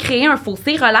en train de créer un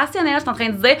fossé relationnel. Je suis en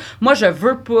train de dire, moi, je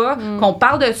veux pas qu'on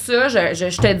parle de ça.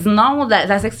 Je te dis non,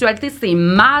 la sexualité, c'est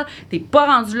mal. T'es pas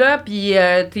rendu là, puis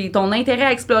ton intérêt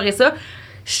à explorer ça,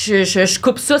 je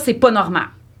coupe ça, c'est pas normal.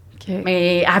 Okay.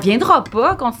 Mais elle viendra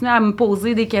pas continuer à me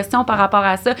poser des questions par rapport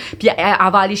à ça. Puis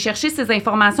elle va aller chercher ses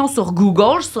informations sur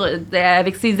Google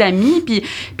avec ses amis.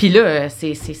 Puis là,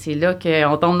 c'est là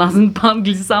qu'on tombe dans une pente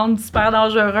glissante super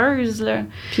dangereuse. Là.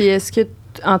 Puis est-ce que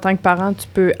en tant que parent, tu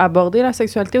peux aborder la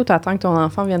sexualité ou tu attends que ton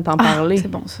enfant vienne t'en parler?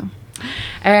 C'est bon, ça.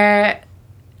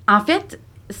 En fait,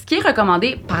 ce qui est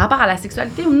recommandé par rapport à la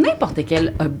sexualité ou n'importe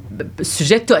quel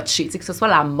sujet touché, que ce soit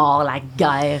la mort, la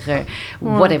guerre,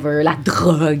 whatever, la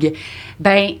drogue,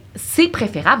 c'est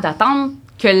préférable d'attendre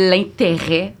que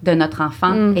l'intérêt de notre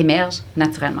enfant émerge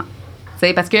naturellement.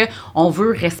 Parce qu'on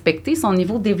veut respecter son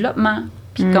niveau de développement.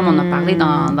 Puis comme on a parlé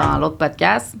dans l'autre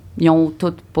podcast, ils ont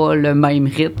toutes pas le même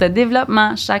rythme de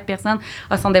développement. Chaque personne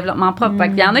a son développement propre.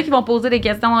 Il y en a qui vont poser des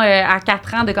questions à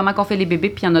 4 ans de comment on fait les bébés,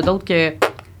 puis il y en a d'autres que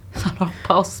ça leur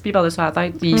passe pied par-dessus la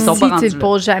tête, puis ils sont pas rendus là. Si tu ne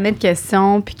poses jamais de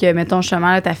questions, puis que, mettons,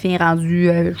 justement, là, ta fille est rendue,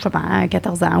 je sais pas,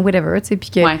 14 ans, whatever, tu sais,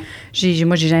 puis que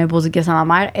moi, j'ai jamais posé de questions à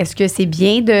ma mère, est-ce que c'est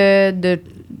bien de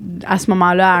à ce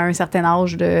moment-là, à un certain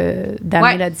âge,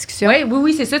 d'amener la discussion?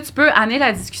 Oui, c'est ça. Tu peux amener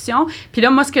la discussion. Puis là,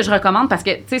 moi, ce que je recommande, parce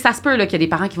que, tu sais, ça se peut là, qu'il y a des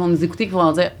parents qui vont nous écouter, qui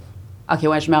vont dire « OK,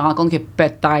 je me rends compte que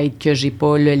peut-être que j'ai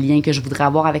pas le lien que je voudrais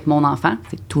avoir avec mon enfant. »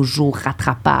 C'est toujours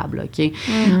rattrapable, OK?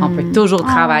 On peut toujours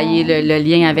travailler le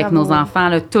lien avec nos enfants,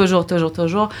 là, toujours.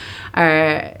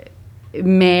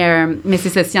 Mais c'est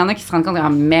ça, s'il y en a qui se rendent compte,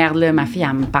 merde, là, ma fille,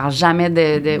 elle me parle jamais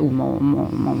ou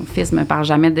mon fils me parle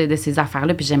jamais de ces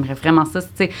affaires-là, puis j'aimerais vraiment ça, tu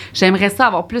sais, j'aimerais ça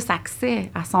avoir plus accès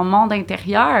à son monde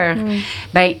intérieur.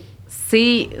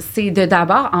 C'est de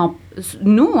d'abord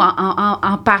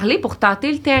en parler pour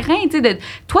tâter le terrain, tu sais,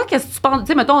 toi, qu'est-ce que tu penses, tu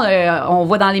sais, mettons, on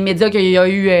voit dans les médias qu'il y a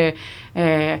eu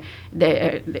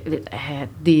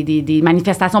des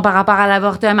manifestations par rapport à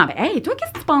l'avortement. Hey, toi,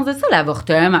 qu'est-ce que tu penses de ça,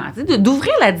 l'avortement?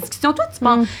 D'ouvrir la discussion. Toi,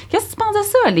 qu'est-ce que tu penses de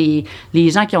ça, les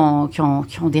gens qui ont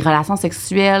des relations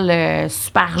sexuelles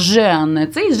super jeunes?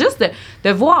 Tu sais, juste de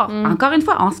voir, encore une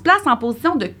fois, on se place en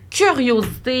position de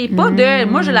curiosité, pas de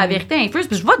 « moi, j'ai la vérité infuse,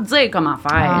 puis je vais te dire comment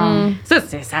faire ».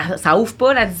 Ça ouvre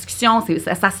pas la discussion,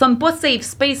 ça sonne pas safe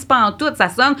space, pas en tout, ça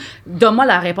sonne « donne-moi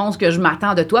la réponse que je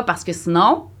m'attends de toi, parce que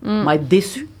sinon, on va être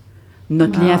déçu.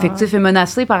 Notre lien affectif est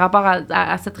menacé par rapport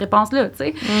à cette réponse-là, tu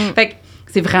sais. Fait que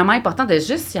c'est vraiment important de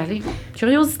juste y aller.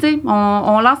 Curiosité.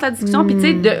 On lance la discussion, puis tu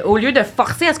sais, au lieu de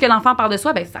forcer à ce que l'enfant parle de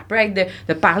soi, ça peut être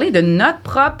de parler de notre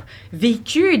propre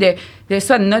vécu, de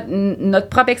soit notre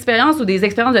propre expérience ou des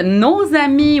expériences de nos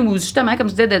amis, ou justement, comme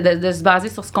je disais, de se baser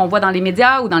sur ce qu'on voit dans les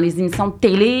médias ou dans les émissions de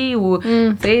télé, ou,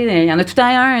 tu sais, il y en a tout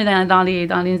un dans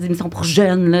les émissions pour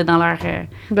jeunes, là, dans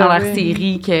leur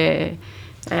série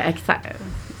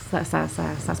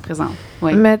ça se présente.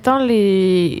 Oui. Mettons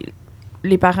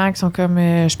les parents qui sont comme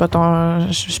je suis pas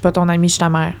ton ami, je suis ta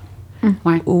mère.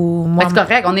 Ouais. Ou moi. C'est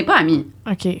correct, on n'est pas amis.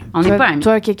 OK. On n'est pas amis.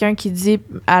 Toi, quelqu'un qui dit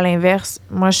à l'inverse,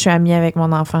 moi, je suis amie avec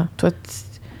mon enfant. Toi,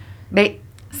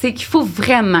 c'est qu'il faut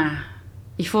vraiment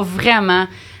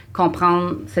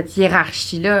comprendre cette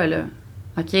hiérarchie-là, là.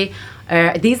 OK?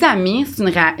 Des amis,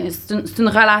 c'est une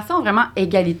relation vraiment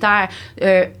égalitaire.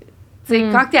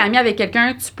 Quand tu es ami avec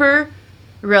quelqu'un, tu peux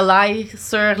rely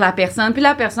sur la personne, puis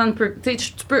la personne peut,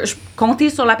 tu peux compter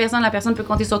sur la personne peut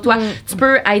compter sur toi. Tu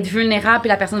peux être vulnérable, puis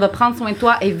la personne va prendre soin de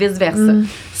toi et vice-versa.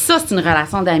 Ça, c'est une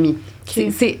relation d'amis.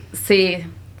 Okay. C'est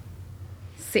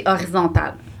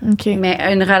horizontal. Okay. Mais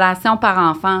une relation par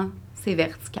enfant, c'est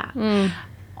vertical.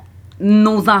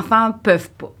 Nos enfants peuvent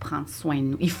pas prendre soin de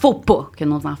nous. Il faut pas que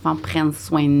nos enfants prennent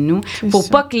soin de nous. Il faut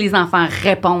pas que les enfants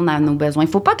répondent à nos besoins. Il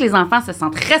faut pas que les enfants se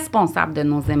sentent responsables de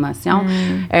nos émotions.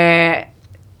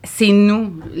 C'est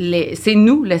nous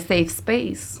le safe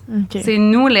space. Okay. C'est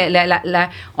nous,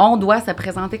 on doit se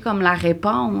présenter comme la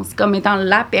réponse, comme étant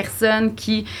la personne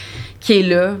qui est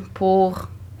là pour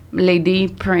l'aider,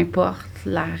 peu importe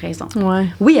la raison. Ouais.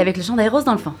 Oui, avec le chandail rose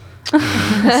dans le fond.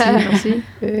 Merci.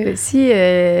 Si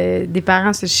des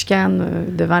parents se chicanent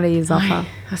devant les enfants.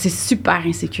 C'est super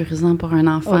insécurisant pour un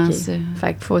enfant, ça.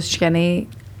 Fait qu'il faut se chicaner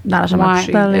dans la chambre à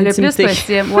coucher. Le plus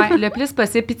possible. Le plus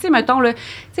possible. Puis, tu sais, mettons, là, tu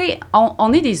sais,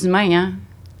 on est des humains, hein.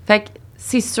 Fait que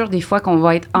c'est sûr, des fois, qu'on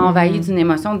va être envahi d'une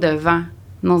émotion devant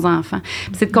nos enfants.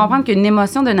 Puis c'est de comprendre qu'une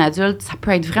émotion d'un adulte, ça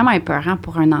peut être vraiment épeurant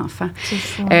pour un enfant.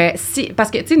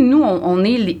 Parce que, tu sais, nous, on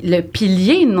est le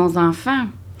pilier de nos enfants.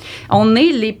 On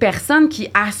est les personnes qui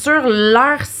assurent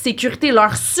leur sécurité,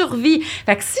 leur survie.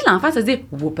 Fait que si l'enfant se dit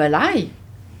 « Whoopalaï,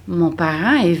 mon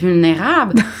parent est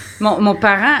vulnérable. mon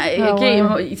parent...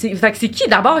 Fait que c'est qui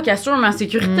d'abord qui assure ma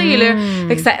sécurité? Là?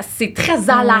 Fait que c'est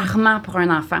très alarmant pour un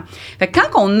enfant. Fait que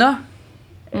quand on a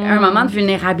un moment de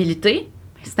vulnérabilité,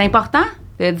 c'est important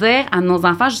de dire à nos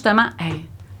enfants, justement, « Hey,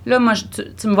 là, moi,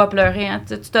 tu me vois pleurer, hein?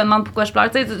 Tu te demandes pourquoi je pleure.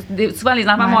 Tu sais, souvent, les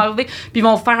enfants vont arriver, puis ils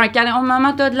vont faire un câlin. « Oh,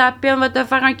 maman, t'as de la peine, va te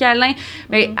faire un câlin. »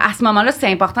 Mais à ce moment-là, c'est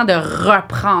important de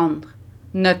reprendre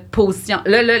notre position.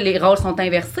 Là, les rôles sont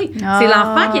inversés. C'est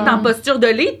l'enfant qui est en posture de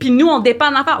lit, puis nous, on dépend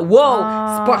de l'enfant. Wow!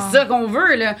 C'est pas ça qu'on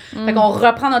veut, là. Fait qu'on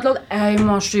reprend notre l'autre. « Hey,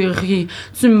 mon chéri,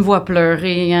 tu me vois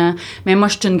pleurer, hein? Mais moi,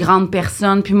 je suis une grande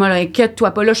personne, puis moi, là,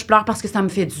 inquiète-toi pas, là, je pleure parce que ça me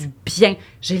fait du bien.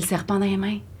 J'ai le serpent dans les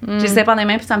mains. J'ai le serpent dans les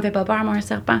mains, puis ça me fait pas peur, moi, un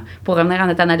serpent. » Pour revenir à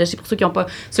notre analogie, pour ceux qui n'ont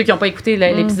pas écouté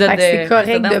l'épisode de... c'est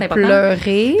correct de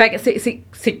pleurer. Fait que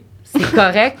c'est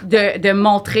correct de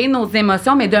montrer nos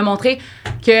émotions, mais de montrer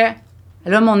que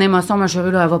là, mon émotion, ma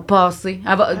chérie, là, elle va passer.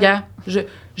 Regarde,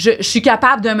 je suis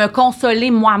capable de me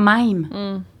consoler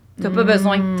moi-même. T'as pas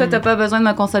besoin. Toi, t'as pas besoin de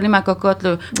me consoler, ma cocotte,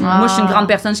 là. Moi, je suis une grande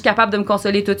personne, je suis capable de me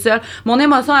consoler toute seule. Mon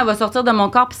émotion, elle va sortir de mon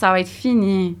corps, puis ça va être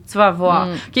fini. Tu vas voir.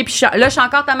 OK, puis là, je suis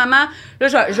encore ta maman. Là,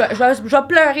 je vais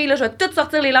pleurer, là, je vais tout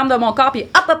sortir les larmes de mon corps, puis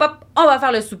hop, on va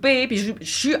faire le souper, puis je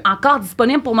suis encore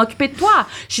disponible pour m'occuper de toi.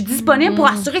 Je suis disponible pour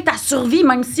assurer ta survie,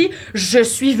 même si je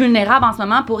suis vulnérable en ce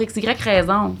moment pour x, y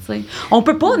raison, tu sais. On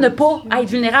peut pas ne pas être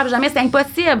vulnérable, jamais, c'est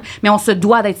impossible. Mais on se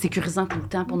doit d'être sécurisant tout le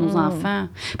temps pour nos enfants.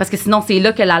 Parce que sinon, c'est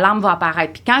là que l'alarme va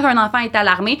apparaître. Puis quand un enfant est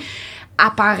alarmé,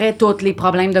 apparaît tous les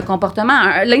problèmes de comportement.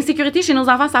 L'insécurité chez nos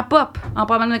enfants, ça pop en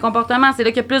problème de comportement. C'est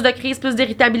là qu'il y a plus de crises, plus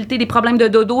d'irritabilité, des problèmes de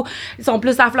dodo. Ils sont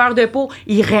plus à fleur de peau.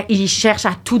 Ils cherchent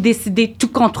à tout décider, tout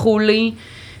contrôler.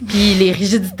 Puis les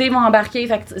rigidités vont embarquer.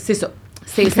 Fait que c'est ça.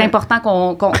 C'est important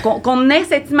qu'on ait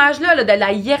cette image-là là, de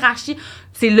la hiérarchie.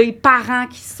 C'est les parents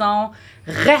qui sont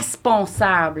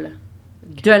responsables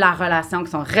de la relation,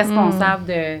 qui sont responsables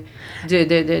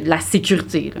de la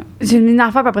sécurité. Là. J'ai une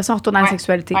affaire, puis après ça, on retourne à la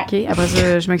sexualité. OK? Après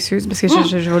ça, je m'excuse parce que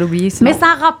je vais l'oublier. Sinon. Mais ça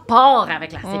a rapport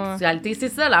avec la sexualité. C'est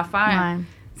ça l'affaire. Ouais.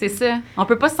 C'est ça. On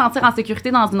peut pas se sentir en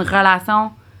sécurité dans une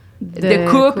relation de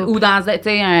couple ou dans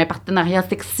un partenariat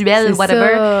sexuel,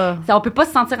 whatever. Ça, on peut pas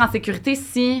se sentir en sécurité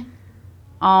si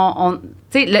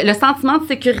le sentiment de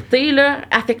sécurité là,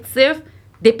 affectif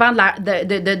dépend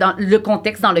dans le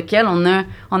contexte dans lequel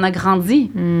on a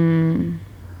grandi.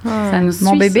 Ça nous suit,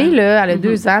 mon bébé, ça. là, elle a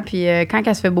 2 ans, puis quand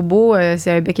elle se fait bobo, c'est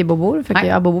un bec et bobo. Là, fait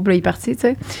que, bobo, puis là, il est parti, tu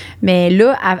sais. Mais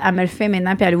là, elle me le fait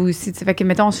maintenant, puis elle aussi, tu sais. Fait que,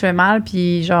 mettons, on se fait mal,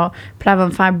 puis genre, puis là, elle va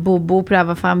me faire bobo, puis là, elle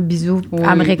va faire un bisou,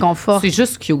 elle me réconforte. C'est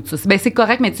juste cute, ça. Ben, c'est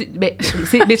correct, mais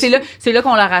c'est là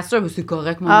qu'on la rassure. C'est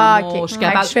correct, moi. OK. Je suis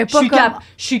capable.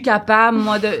 Je suis capable,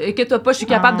 moi, inquiète-toi pas, je suis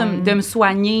capable de me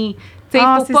soigner. C'est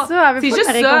ça, c'est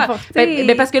juste ça.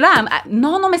 Ben, parce que là,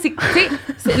 non, mais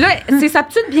c'est sa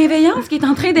petite bienveillance qui est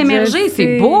en train d'émerger.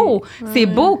 C'est beau. C'est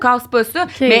beau, casse pas ça.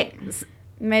 Okay. Mais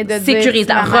Mais de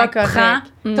sécurisant. dire, maman, Reprends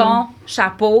ton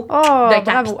chapeau de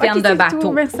capitaine de bateau.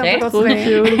 Tout. Merci, okay? ça peut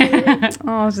continuer.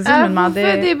 C'est ça, je me demandais.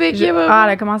 Fait des béquilles, elle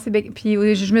a commencé béquilles.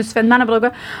 Puis je me suis fait demander n'importe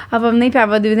quoi. Elle va venir, puis elle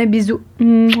va donner bisous. Puis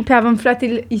elle va me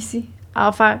flatter ici. Elle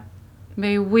va faire.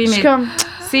 Mais oui, mais comme...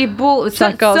 c'est beau.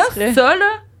 Ça,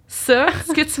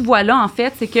 ce que tu vois là, en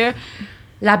fait, c'est que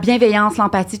la bienveillance,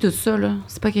 l'empathie, tout ça, là,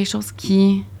 c'est pas quelque chose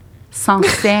qui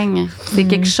s'enseigne. C'est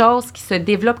quelque chose qui se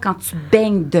développe quand tu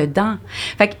baignes dedans.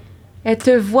 Fait qu'elle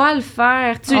te voit le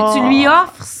faire. Tu lui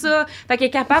offres ça. Fait qu'elle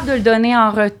est capable de le donner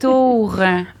en retour.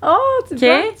 Tu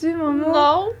tu maman?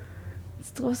 Non.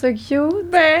 Tu trouves ça cute?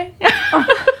 Ben...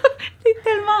 T'es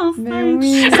tellement enceinte. Mais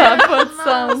oui. Ça n'a pas de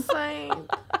sens.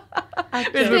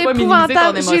 Je veux pas minimiser ton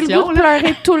émotion. J'ai le goût de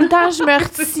pleurer tout le temps. Je me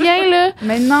retiens, là.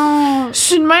 Mais non. Je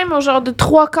suis de même au genre de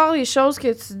 3/4 des choses que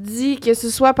tu dis, que ce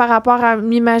soit par rapport à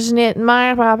m'imaginer être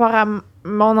mère, par rapport à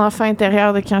mon enfant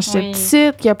intérieur de quand j'étais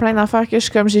petite, qu'il y a plein d'affaires que je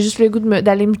suis comme, j'ai juste le goût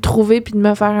d'aller me trouver puis de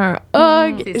me faire un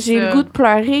hug. J'ai le goût de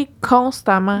pleurer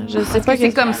constamment. Je sais pas que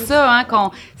c'est comme ça, hein,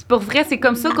 pour vrai, c'est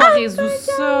comme ça qu'on résout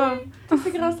ça.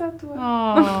 C'est grâce à toi.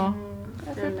 Oh.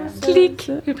 Clic.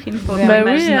 J'ai pris une photo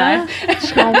imaginaire. Oui, hein?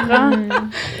 Je comprends.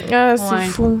 C'est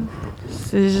fou.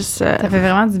 C'est juste ça. Ça fait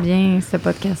vraiment du bien, ce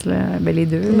podcast-là. Ben, les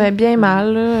deux. Mais bien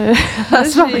mal, là.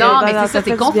 Non, mais c'est ça,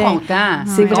 c'est confrontant.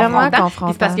 C'est vraiment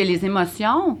confrontant. C'est parce que les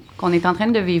émotions qu'on est en train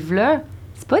de vivre là,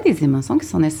 c'est pas des émotions qui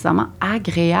sont nécessairement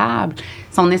agréables.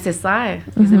 Sont nécessaires.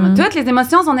 Toutes les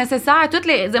émotions sont nécessaires. Toutes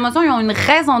les émotions, ils ont une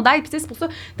raison d'être. Puis, tu sais, c'est pour ça,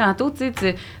 tantôt, tu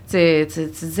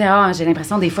disais, j'ai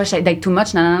l'impression des fois d'être too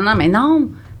much. Non. Mais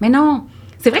non.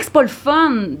 C'est vrai que c'est pas le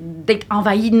fun d'être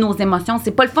envahi de nos émotions. C'est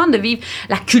pas le fun de vivre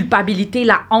la culpabilité,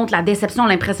 la honte, la déception,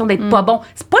 l'impression d'être pas bon.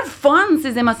 C'est pas le fun,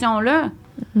 ces émotions-là.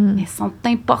 Mais elles sont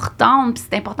importantes. Puis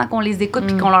c'est important qu'on les écoute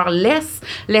puis qu'on leur laisse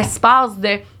l'espace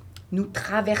de nous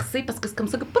traverser parce que c'est comme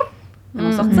ça que ils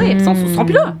vont sortir. Ils sont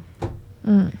plus là.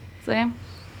 Tu sais?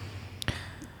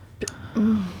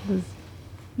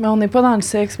 Mais on n'est pas dans le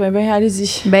sexe. Ben,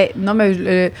 allez-y. Ben, non,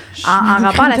 mais en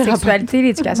rapport à la sexualité,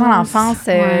 l'éducation à l'enfance,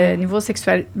 niveau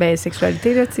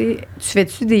sexualité, là, tu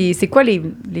fais-tu des... C'est quoi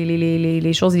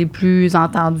les choses les plus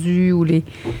entendues ou les...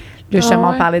 Là, justement,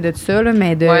 on parlait de ça, là,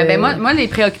 mais de... Oui, ben moi, les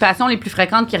préoccupations les plus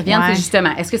fréquentes qui reviennent, c'est justement,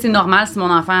 est-ce que c'est normal si mon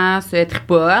enfant se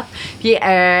tripote? Puis,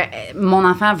 mon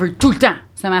enfant veut tout le temps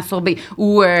se masturber.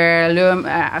 Ou,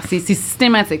 c'est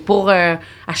systématique.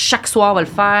 À chaque soir, on va le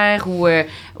faire.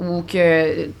 Ou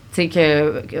que, tu sais,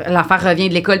 que l'enfant revient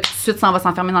de l'école, puis tout de suite, s'en va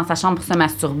s'enfermer dans sa chambre pour se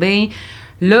masturber.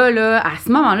 Là, à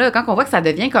ce moment-là, quand on voit que ça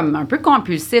devient comme un peu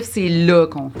compulsif, c'est là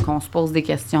qu'on se pose des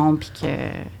questions, puis que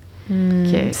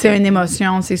c'est une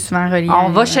émotion, c'est souvent relié. On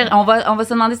va se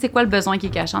demander c'est quoi le besoin qui est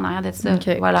caché en arrière de ça.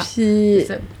 Okay. Voilà. Puis,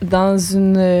 dans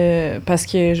une... parce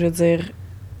que, je veux dire,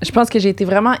 je pense que j'ai été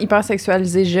vraiment hyper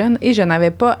sexualisée jeune et je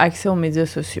n'avais pas accès aux médias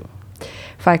sociaux.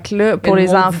 Fait que là, pour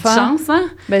les enfants... chance, hein?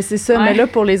 Ben, c'est ça. Ouais. Mais là,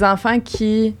 pour les enfants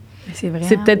qui... C'est vrai.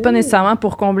 C'est peut-être pas nécessairement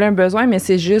pour combler un besoin, mais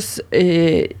c'est juste...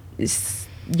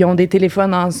 ils ont des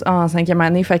téléphones en 5e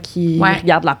année, fait qu'ils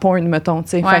regardent la porn, mettons, tu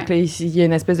sais. Fait que là, il y a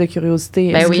une espèce de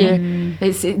curiosité. Ben oui.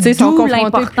 Ils sont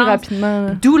confrontés plus rapidement.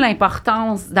 D'où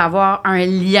l'importance d'avoir un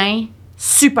lien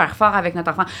super fort avec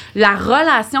notre enfant. La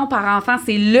relation par enfant,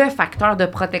 c'est le facteur de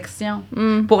protection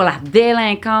pour la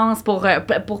délinquance, pour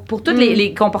tous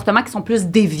les comportements qui sont plus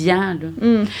déviants.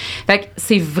 Là. Fait que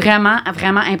c'est vraiment,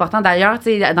 vraiment important. D'ailleurs,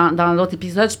 tu sais, dans l'autre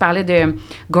épisode, je parlais de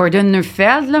Gordon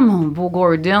Neufeld, là, mon beau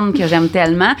Gordon que j'aime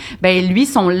tellement. Ben lui,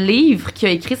 son livre qu'il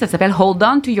a écrit, ça s'appelle « Hold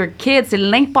on to your kids ». C'est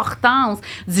l'importance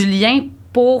du lien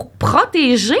pour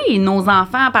protéger nos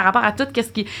enfants par rapport à tout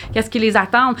qu'est-ce qui les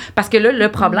attend. Parce que là, le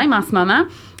problème en ce moment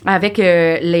avec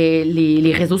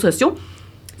les réseaux sociaux,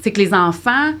 c'est que les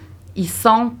enfants, ils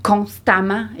sont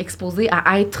constamment exposés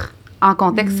à être en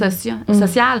contexte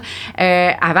social.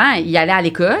 Avant, ils allaient à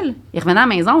l'école, ils revenaient à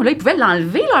la maison, là, ils pouvaient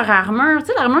l'enlever, leur armure. Tu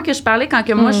sais, l'armure que je parlais quand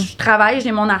que moi, je travaille,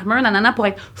 j'ai mon armure, nanana, pour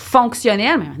être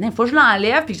fonctionnelle. Mais maintenant, il faut que je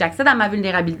l'enlève puis que j'accède à ma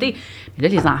vulnérabilité. Mais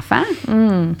là, les enfants,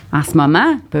 en ce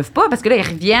moment, ne peuvent pas parce que là, ils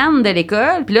reviennent de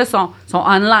l'école puis là, sont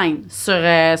online sur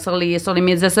les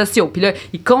médias sociaux. Puis là,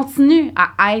 ils continuent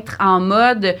à être en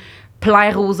mode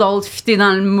plaire aux autres, fitter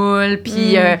dans le moule,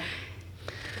 puis...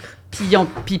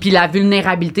 Puis la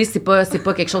vulnérabilité, c'est pas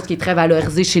quelque chose qui est très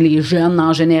valorisé chez les jeunes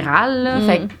en général. Là.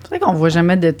 C'est vrai qu'on voit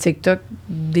jamais de TikTok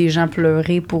des gens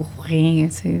pleurer pour rien.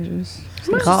 C'est juste...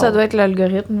 Moi, ça doit être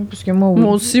l'algorithme, parce que moi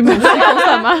aussi,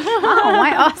 constamment.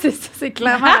 C'est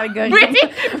clairement l'algorithme.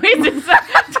 Oui, c'est ça.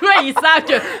 Toi, ils savent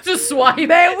que tu swipes.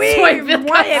 Ben oui, vite.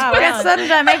 Moi, il n'y a personne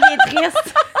jamais qui est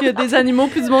triste. Il y a des animaux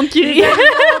puis du monde qui rit.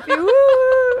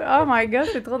 Oh my God,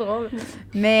 c'est trop drôle.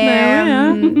 Mais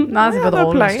non, c'est pas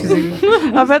drôle.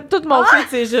 En fait, tout mon feed,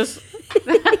 c'est juste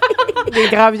des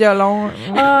grands violons.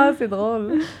 Ah, c'est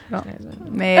drôle. Non.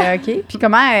 Mais OK. Puis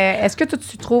comment, est-ce que toi,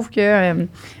 tu trouves que,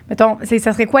 mettons,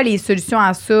 ça serait quoi les solutions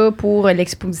à ça pour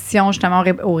l'exposition justement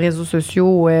aux réseaux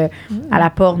sociaux, à la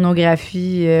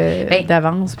pornographie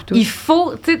d'avance plutôt? Il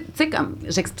faut, tu sais, comme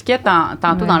j'expliquais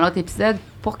tantôt dans l'autre épisode,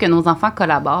 pour que nos enfants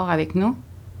collaborent avec nous,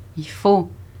 il faut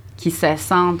qu'ils se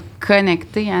sentent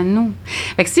connectés à nous.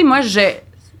 Fait que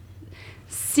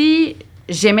si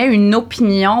j'émets une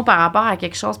opinion par rapport à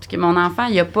quelque chose, puis que mon enfant,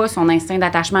 il n'a pas son instinct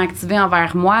d'attachement activé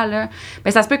envers moi, là,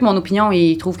 ben ça se peut que mon opinion,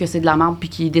 il trouve que c'est de la merde, puis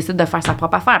qu'il décide de faire sa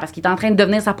propre affaire, parce qu'il est en train de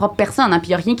devenir sa propre personne. Hein, puis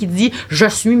il n'y a rien qui dit « je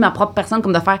suis ma propre personne »,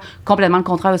 comme de faire complètement le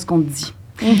contraire de ce qu'on dit.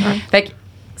 Fait que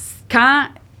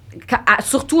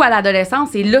surtout à l'adolescence,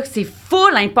 c'est là que c'est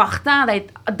full important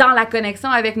d'être dans la connexion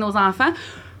avec nos enfants,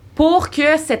 pour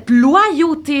que cette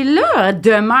loyauté-là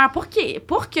demeure, pour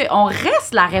qu'on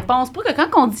reste la réponse, pour que quand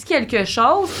on dit quelque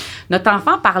chose, notre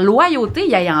enfant, par loyauté,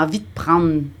 il ait envie de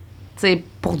prendre, tu sais,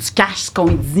 pour du cash ce qu'on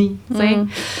dit, tu sais.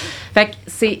 Fait que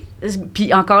c'est...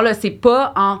 Puis encore là, c'est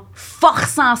pas en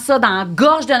forçant ça dans la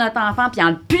gorge de notre enfant, puis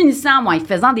en le punissant, ou en lui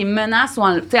faisant des menaces, ou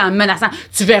en le menaçant,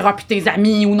 tu verras plus tes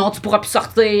amis, ou non, tu pourras plus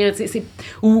sortir,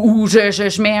 ou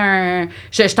je mets un...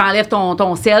 Je t'enlève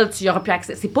ton sel, tu n'y auras plus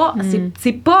accès. C'est pas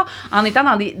en étant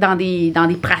dans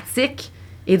des pratiques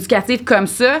éducatives comme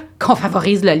ça qu'on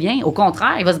favorise le lien. Au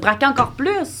contraire, il va se braquer encore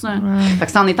plus. Fait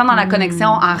que c'est en étant dans la connexion,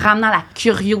 en ramenant la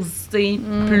curiosité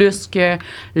plus que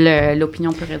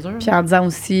l'opinion pure et dure.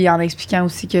 Puis en expliquant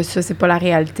aussi que ça, c'est pas la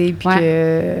réalité, puis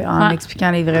en expliquant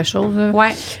les vraies choses.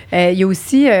 Il y a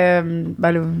aussi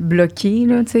le bloquer,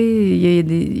 là, tu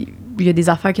sais, il y a des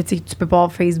affaires que tu peux pas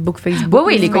avoir Facebook.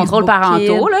 Oui, les contrôles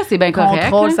parentaux, là, c'est bien correct.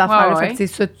 Contrôle, cette affaire-là. Fait que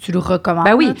ça, tu le recommandes.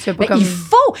 Ben oui. Là, tu pas il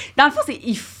faut, dans le fond,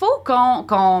 il faut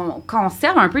qu'on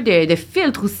serve un peu de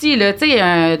filtre aussi, là. Tu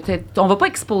sais, on va pas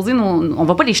exposer on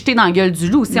va pas les jeter dans la gueule du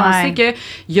loup. Si on sait qu'il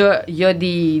y a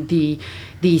des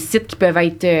sites qui peuvent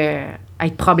être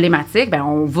problématiques, ben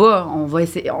on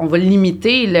va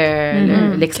limiter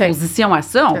l'exposition à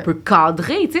ça. On peut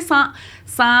cadrer, tu sais,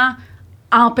 sans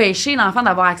empêcher l'enfant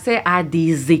d'avoir accès à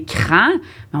des écrans,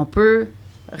 mais on peut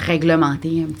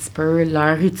réglementer un petit peu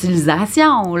leur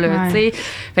utilisation, là, tu sais.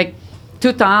 Fait que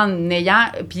tout en ayant...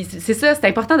 Puis c'est ça, c'est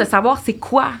important de savoir c'est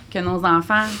quoi que nos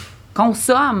enfants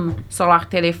consomment sur leur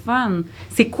téléphone.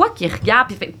 C'est quoi qu'ils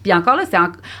regardent. Puis encore là, c'est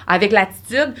avec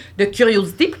l'attitude de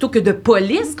curiosité plutôt que de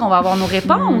police qu'on va avoir nos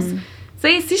réponses. Tu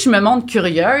sais, si je me montre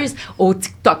curieuse au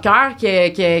TikToker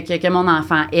que mon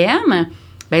enfant aime,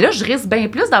 ben là, je risque bien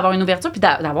plus d'avoir une ouverture puis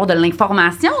d'avoir de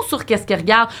l'information sur qu'est-ce qu'il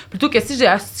regarde, plutôt que si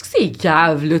c'est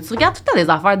cave, là. Tu regardes tout le temps des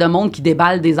affaires de monde qui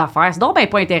déballent des affaires. C'est donc ben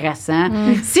pas intéressant.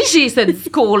 Si j'ai ce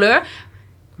discours-là,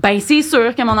 ben c'est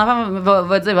sûr que mon enfant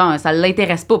va dire, bon, ça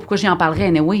l'intéresse pas, pourquoi j'y en parlerais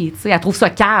anyway, tu sais. Elle trouve ça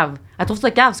cave. Elle trouve ça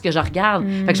cave ce que je regarde.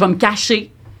 Fait que je vais me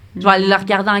cacher. Je vais aller le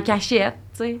regarder en cachette,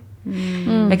 tu sais.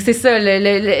 Fait que c'est ça,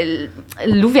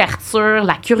 l'ouverture,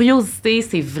 la curiosité,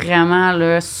 c'est vraiment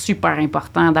là, super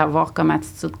important d'avoir comme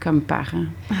attitude comme parent.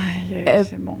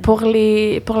 C'est bon. Pour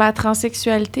la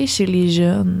transsexualité chez les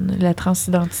jeunes, la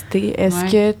transidentité,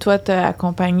 est-ce que toi, tu as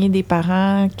accompagné des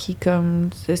parents qui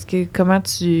comment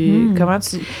tu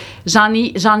J'en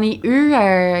ai eu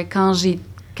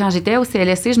quand j'étais au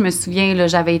CLSC, je me souviens, là,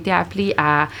 j'avais été appelée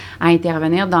à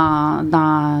intervenir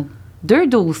dans 2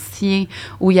 dossiers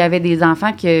où il y avait des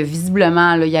enfants que,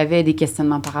 visiblement, là, il y avait des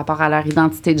questionnements par rapport à leur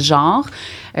identité de genre,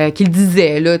 qu'ils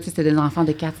disaient, là, tu sais, c'était des enfants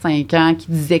de 4-5 ans qui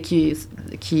disaient qu'ils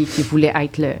voulaient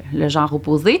être le genre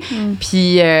opposé.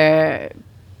 Puis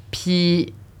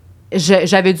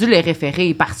j'avais dû les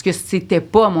référer parce que c'était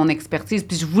pas mon expertise,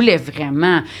 puis je voulais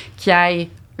vraiment qu'il y ait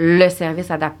le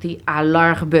service adapté à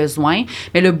leurs besoins.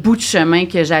 Mais le bout de chemin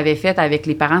que j'avais fait avec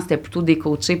les parents, c'était plutôt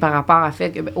décoaché par rapport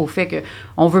au fait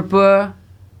qu'on ne veut pas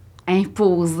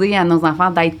imposer à nos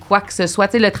enfants d'être quoi que ce soit.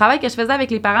 Tu sais, le travail que je faisais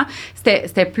avec les parents,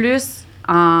 c'était plus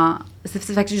en... C'est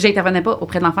fait que j'intervenais pas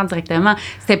auprès de l'enfant directement.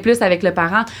 C'était plus avec le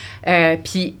parent.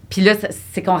 Puis là,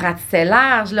 c'est qu'on ratissait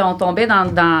large. Là, on tombait dans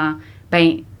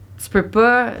ben, tu peux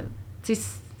pas... Tu sais,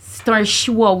 si t'as un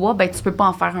chihuahua, ben tu peux pas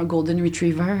en faire un golden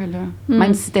retriever, là.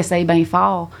 Même si t'essayes bien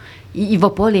fort. Il va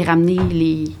pas les ramener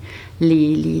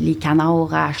les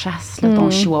canards à la chasse, là,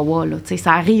 ton chihuahua, là. Tu sais,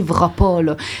 ça arrivera pas,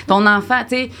 là. Ton enfant,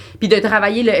 tu sais, puis de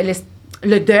travailler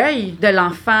le deuil de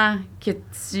l'enfant que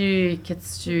tu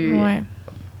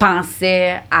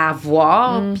pensait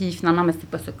avoir, puis finalement, mais c'est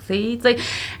pas ça que c'est, tu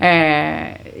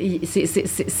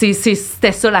sais.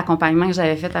 C'était ça l'accompagnement que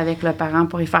j'avais fait avec le parent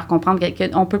pour lui faire comprendre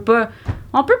qu'on peut pas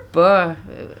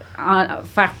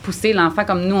faire pousser l'enfant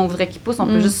comme nous, on voudrait qu'il pousse. On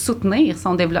peut juste soutenir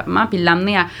son développement puis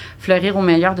l'amener à fleurir au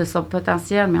meilleur de son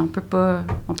potentiel, mais on peut pas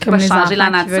changer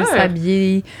la nature. Qui veulent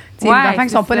s'habiller. Les enfants qui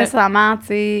sont pas nécessairement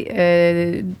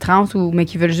trans mais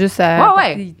qui veulent juste...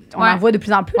 on en voit de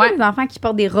plus en plus, les enfants qui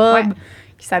portent des robes,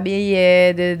 qui s'habillent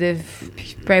de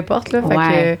peu importe. Là,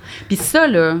 Puis ça,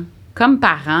 là, comme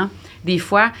parents, des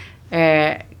fois,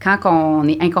 quand on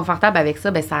est inconfortable avec ça,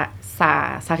 ben ça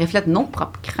reflète nos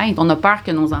propres craintes. On a peur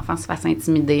que nos enfants se fassent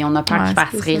intimider. On a peur qu'ils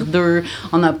fassent rire d'eux.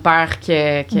 On a peur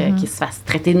qu'ils se fassent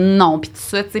traiter de non, puis tout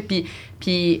ça, tu sais.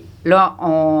 Puis là,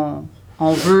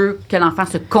 on veut que l'enfant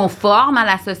se conforme à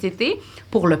la société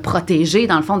pour le protéger,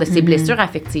 dans le fond, de ces blessures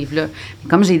affectives-là.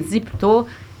 Comme j'ai dit plus tôt,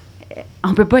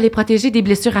 on peut pas les protéger des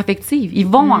blessures affectives. Ils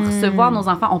vont en recevoir, nos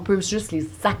enfants. On peut juste les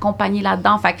accompagner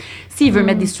là-dedans. Fait que s'il veut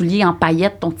mettre des souliers en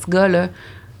paillettes, ton petit gars, là,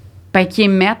 ben qu'il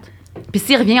les mette. Puis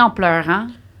s'il revient en pleurant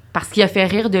parce qu'il a fait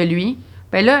rire de lui,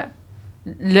 ben là,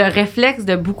 le réflexe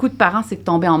de beaucoup de parents, c'est de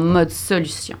tomber en mode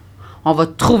solution. On va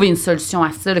trouver une solution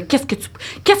à ça. Là. Qu'est-ce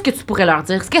que tu pourrais leur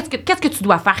dire? Qu'est-ce que tu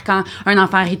dois faire quand un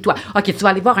enfant rit de toi? OK, tu vas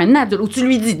aller voir un adulte ou tu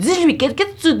lui dis-lui,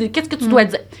 qu'est-ce que tu dois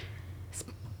dire?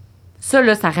 Ça,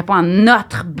 là, ça répond à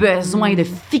notre besoin de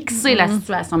fixer la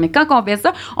situation. Mais quand on fait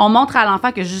ça, on montre à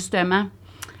l'enfant que, justement,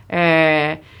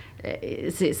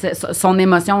 son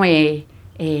émotion est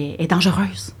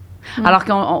dangereuse. Alors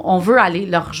qu'on veut aller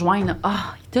le rejoindre. «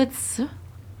 Ah, il t'a dit ça?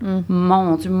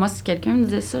 Mon Dieu, moi, si quelqu'un me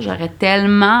disait ça, j'aurais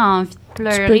tellement envie de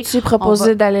pleurer. » Tu peux-tu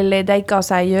proposer d'aller l'aider à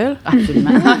casser la gueule?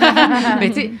 Absolument. Mais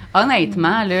tu sais,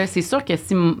 honnêtement, là, c'est sûr que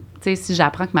si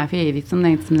j'apprends que ma fille est victime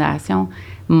d'intimidation,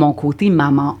 mon côté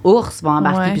maman ours va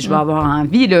embarquer, puis je vais avoir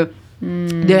envie, là,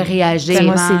 de réagir.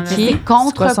 Moi, c'est qui? C'est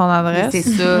quoi son adresse? C'est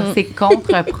ça. C'est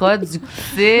contre-productif.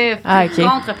 C'est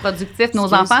contre-productif.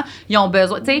 Nos enfants, ils ont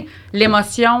besoin... Tu sais,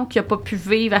 l'émotion qu'il n'a pas pu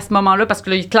vivre à ce moment-là, parce que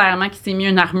là, clairement, qu'il s'est mis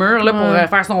une armure là, pour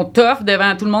faire son tough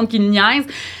devant tout le monde qui le niaise.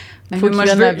 Faut qu'il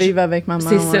vienne la vivre avec maman.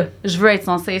 C'est ça. Je veux être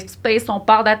son safe space. Son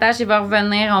port d'attache, il va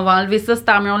revenir. On va enlever ça, cette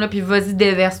armure-là, puis vas-y,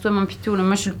 déverse-toi, mon pitou. Là.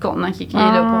 Moi, je suis le contenant qui est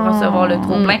là pour recevoir le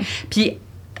trop-plein. Puis,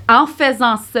 en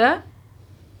faisant ça,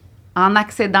 en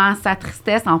accédant à sa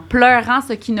tristesse, en pleurant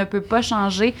ce qui ne peut pas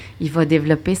changer, il va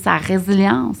développer sa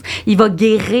résilience. Il va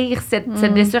guérir cette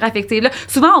blessure affective-là.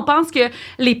 Souvent, on pense que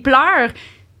les pleurs,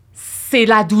 c'est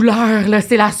la douleur, là,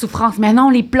 c'est la souffrance. Mais non,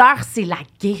 les pleurs, c'est la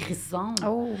guérison.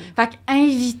 Fait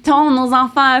qu'invitons nos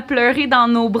enfants à pleurer dans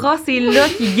nos bras. C'est là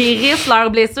qu'ils guérissent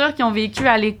leurs blessures qu'ils ont vécues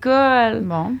à l'école.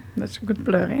 Bon, j'ai le goût de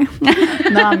pleurer.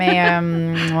 Non,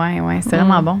 mais c'est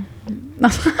vraiment bon. Non,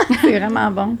 c'est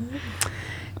vraiment bon.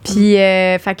 Puis,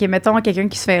 fait que, mettons, quelqu'un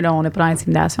qui se fait, là, on n'est pas dans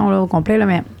l'intimidation, là, au complet, là,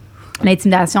 mais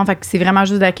l'intimidation, fait que c'est vraiment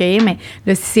juste d'accueillir, mais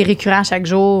là, si c'est récurrent chaque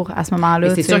jour, à ce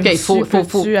moment-là, c'est sûr qu'il faut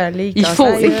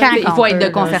être de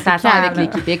concertation avec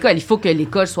l'équipe école. Il faut que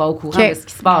l'école soit au courant de ce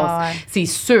qui se passe. C'est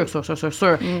sûr.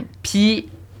 Puis,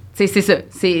 c'est ça.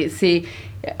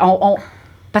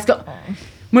 Parce que...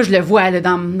 Moi, je le vois là,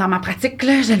 dans ma pratique,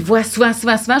 là, je le vois souvent,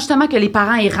 justement, que les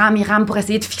parents, ils rament pour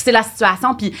essayer de fixer la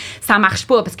situation, puis ça marche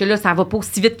pas, parce que là, ça va pas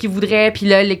aussi vite qu'ils voudraient, puis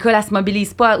là, l'école, elle se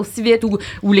mobilise pas aussi vite,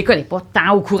 ou l'école est pas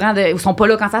tant au courant, ou sont pas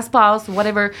là quand ça se passe, ou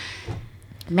whatever.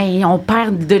 Mais on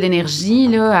perd de l'énergie,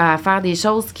 là, à faire des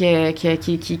choses qui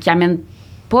amènent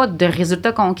pas de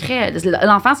résultats concrets.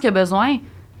 L'enfant, ce qu'il a besoin,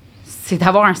 c'est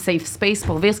d'avoir un safe space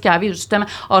pour vivre ce qu'il a vécu, justement.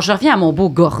 Je reviens à mon beau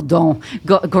Gordon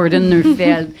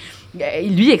Neufeld.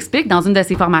 Lui explique dans une de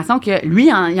ses formations que lui,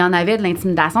 il en avait de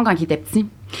l'intimidation quand il était petit.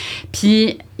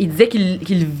 Puis, il disait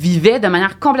qu'il vivait de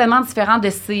manière complètement différente de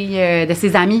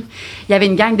ses amis. Il y avait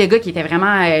une gang de gars qui étaient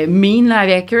vraiment mean là,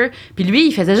 avec eux. Puis lui,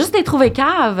 il faisait juste les trouver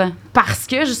caves parce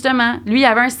que, justement, lui, il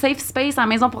avait un safe space à la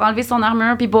maison pour enlever son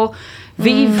armure puis pour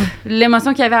vivre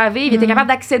l'émotion qu'il avait à vivre. Il était capable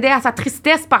d'accéder à sa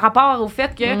tristesse par rapport au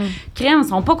fait que crème, ils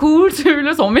sont pas cool,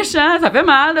 ceux-là, sont méchants, ça fait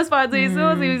mal de se faire dire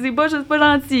ça, c'est pas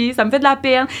gentil, ça me fait de la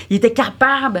peine. Il était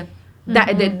capable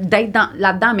d'être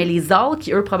là-dedans, mais les autres,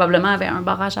 qui eux probablement avaient un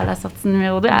barrage à la sortie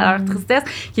numéro 2, à leur tristesse,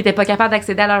 qui n'étaient pas capables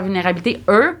d'accéder à leur vulnérabilité,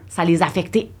 eux, ça les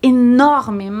affectait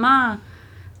énormément.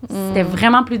 C'était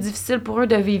vraiment plus difficile pour eux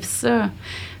de vivre ça.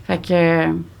 Fait que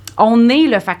on est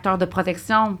le facteur de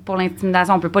protection pour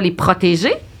l'intimidation. On peut pas les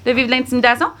protéger de vivre de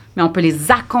l'intimidation, mais on peut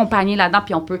les accompagner là-dedans,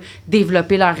 puis on peut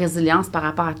développer leur résilience par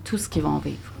rapport à tout ce qu'ils vont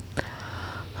vivre.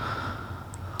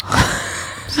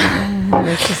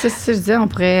 C'est ça, je disais, on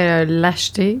pourrait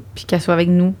l'acheter puis qu'elle soit avec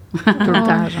nous tout le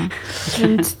temps, genre.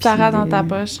 Une petite parade dans ta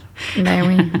poche. Ben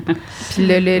oui. Puis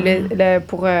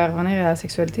pour revenir à la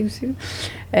sexualité aussi.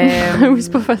 Oui,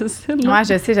 c'est pas facile. Ouais,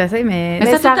 je sais, mais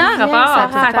ça a tout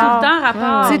le temps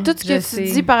rapport. C'est tout ce que tu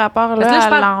dis par rapport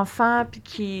à l'enfant puis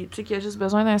qui a juste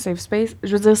besoin d'un safe space.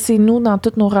 Je veux dire, c'est nous dans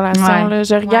toutes nos relations. Là.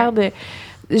 Je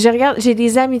regarde, j'ai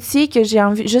des amitiés que j'ai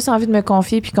juste envie de me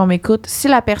confier puis qu'on m'écoute. Si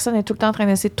la personne est tout le temps en train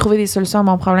d'essayer de trouver des solutions à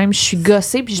mon problème, je suis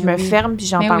gossée puis je me ferme puis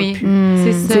j'en parle plus.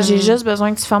 C'est ça. J'ai juste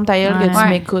besoin que tu fermes ta gueule, que tu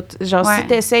m'écoutes. Genre, si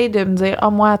tu essayes de me dire,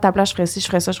 moi, à ta place, je ferais ci, je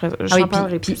ferais ça, j'en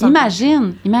parlerai plus. Puis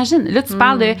imagine. Là, tu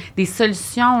parles des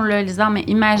solutions, là, Lisa, mais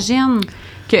imagine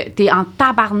que t'es en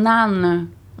tabarnane,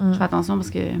 je fais attention parce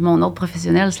que mon autre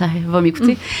professionnel va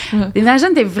m'écouter.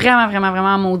 Imagine, t'es vraiment, vraiment,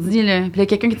 vraiment maudit, là. Puis là,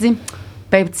 quelqu'un qui te dit...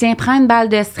 Ben, tiens, prends une balle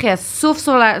de stress,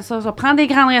 souffle prends des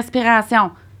grandes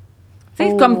respirations. Tu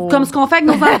sais, comme ce qu'on fait avec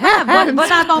nos enfants. Va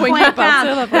dans ton point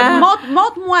calme.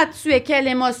 Montre-moi, tu es quelle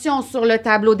émotion sur le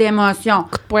tableau d'émotions.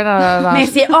 Coup de poing dans la Mais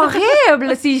c'est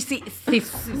horrible.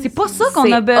 C'est pas ça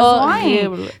qu'on a besoin.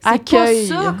 C'est pas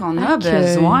ça qu'on a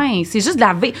besoin. C'est juste de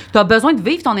la vivre. Tu as besoin de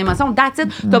vivre ton émotion. That's it.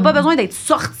 Tu n'as pas besoin d'être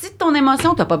sorti de ton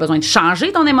émotion. Tu n'as pas besoin de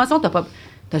changer ton émotion.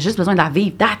 T'as juste besoin de la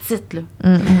vivre, that's it, là.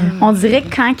 On dirait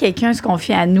que quand quelqu'un se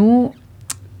confie à nous,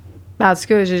 en tout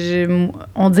cas,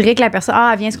 on dirait que la personne,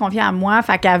 elle vient se confier à moi,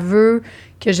 fait qu'elle veut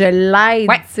que je l'aide,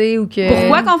 tu sais, ou que...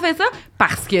 Pourquoi qu'on fait ça?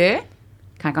 Parce que,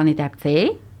 quand on était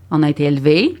petit, on a été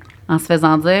élevés en se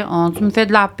faisant dire, tu me fais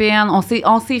de la peine,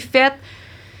 on s'est fait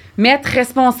mettre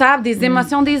responsable des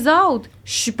émotions des autres.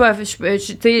 Je suis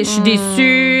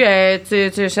déçue,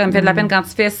 ça me fait de la peine quand tu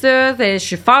fais ça, je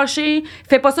suis fâchée,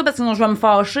 fais pas ça parce que sinon je vais me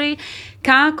fâcher.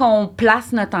 Quand on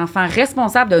place notre enfant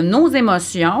responsable de nos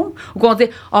émotions, ou qu'on dit,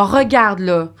 regarde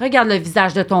le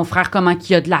visage de ton frère, comment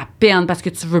il a de la peine parce que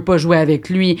tu veux pas jouer avec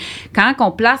lui. Quand on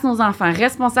place nos enfants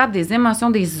responsables des émotions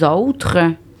des autres,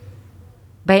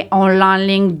 ben on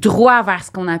l'enligne droit vers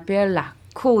ce qu'on appelle la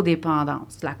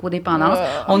codépendance. La codépendance,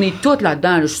 on est toutes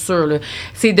là-dedans, là, je suis sûre. Là.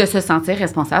 C'est de se sentir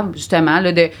responsable, justement,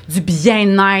 là, du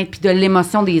bien-être puis de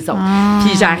l'émotion des autres.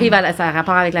 Puis j'arrive ça a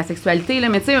rapport avec la sexualité, là,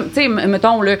 mais tu sais,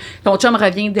 mettons, là, ton chum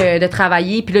revient de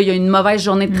travailler, puis là, il y a une mauvaise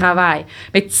journée de travail.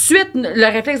 Mais tout de suite, le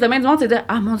réflexe de main du monde, c'est de «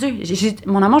 Ah, mon Dieu,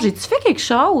 mon amour, j'ai-tu fait quelque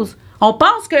chose? » On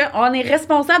pense qu'on est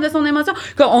responsable de son émotion,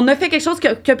 qu'on a fait quelque chose qui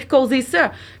a pu causer ça.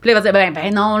 Puis là, il va dire «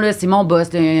 Ben non, là, c'est mon boss. »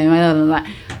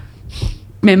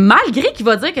 Mais malgré qu'il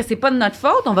va dire que c'est pas de notre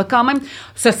faute, on va quand même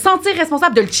se sentir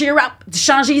responsable de le cheer up, de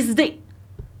changer les idées.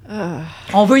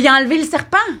 On veut y enlever le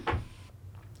serpent.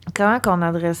 Comment qu'on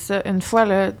adresse ça? Une fois,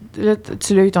 là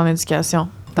tu l'as eu ton éducation.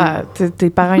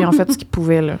 Tes parents, ils ont fait ce qu'ils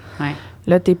pouvaient, là. Ouais.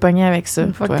 Là, t'es pogné avec ça.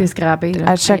 Une fois que t'es scrappé,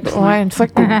 là. Une fois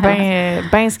que t'es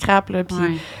bien scrap, là, puis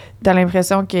t'as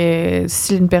l'impression que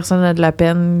si une personne a de la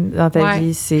peine dans ta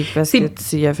vie, c'est parce que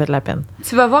tu y as fait de la peine.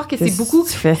 Tu vas voir que c'est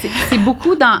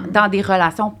beaucoup dans des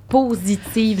relations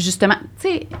positives, justement. Tu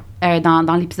sais,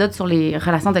 dans l'épisode sur les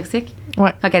relations toxiques,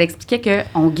 quand elle expliquait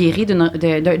qu'on guérit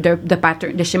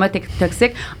de schémas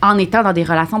toxiques en étant dans des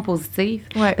relations positives,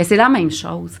 ben c'est la même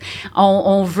chose.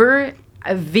 On veut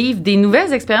vivre des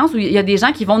nouvelles expériences où il y a des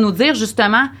gens qui vont nous dire,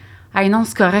 justement, « Hey, non,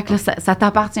 c'est correct, là, ça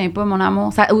t'appartient pas, mon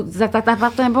amour. Ça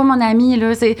t'appartient pas, mon ami,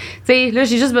 là. Tu sais, là,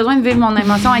 j'ai juste besoin de vivre mon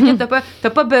émotion. Inquiète, t'as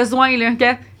pas besoin, là.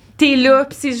 T'es là,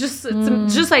 puis c'est juste...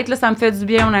 Juste être là, ça me fait du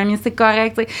bien, mon ami. C'est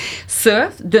correct, tu sais. » Ça,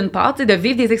 d'une part, de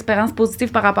vivre des expériences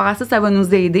positives par rapport à ça, ça va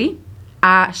nous aider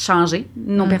à changer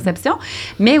nos perceptions,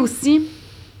 mais aussi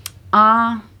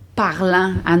en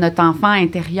parlant à notre enfant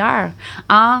intérieur,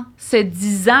 en se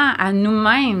disant à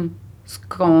nous-mêmes ce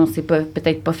qu'on s'est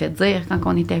peut-être pas fait dire quand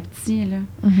on était petit, là.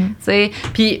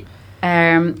 Puis,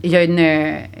 il y a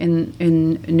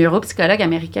une neuropsychologue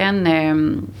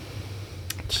américaine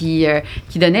qui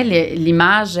donnait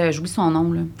l'image, j'oublie son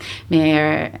nom, là,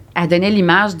 mais elle donnait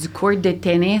l'image du court de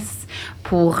tennis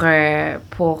pour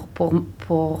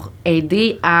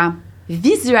aider à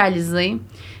visualiser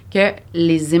que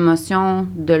les émotions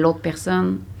de l'autre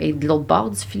personne est de l'autre bord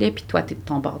du filet, puis toi, tu es de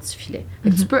ton bord du filet.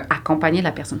 Tu peux accompagner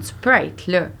la personne, tu peux être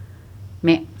là,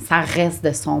 mais ça reste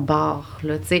de son bord,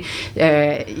 là, tu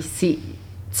sais.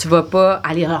 Tu vas pas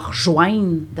aller le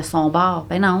rejoindre de son bord.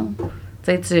 Ben non.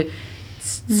 Tu sais,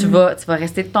 tu vas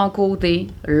rester de ton côté,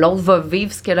 l'autre va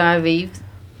vivre ce qu'elle a à vivre,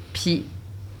 puis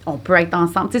on peut être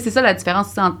ensemble. Tu sais, c'est ça la différence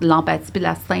aussi entre l'empathie et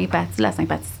la sympathie. La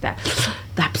sympathie, c'est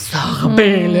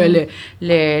d'absorber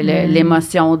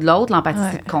l'émotion de l'autre. L'empathie,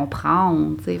 c'est de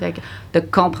comprendre. Tu sais, fait que de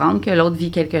comprendre que l'autre vit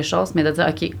quelque chose, mais de dire,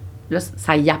 OK, là,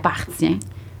 ça y appartient.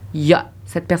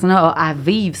 Cette personne-là a à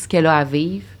vivre ce qu'elle a à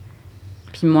vivre.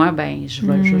 Puis moi, ben, je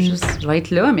vais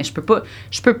être là, mais je peux pas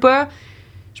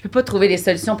je peux pas trouver des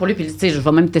solutions pour lui. Puis, tu sais, je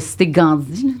vais même te citer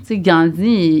Gandhi. Tu sais,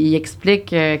 Gandhi, il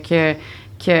explique que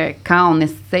quand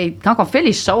on fait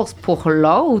les choses pour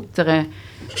l'autre,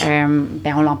 ben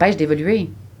on l'empêche d'évoluer.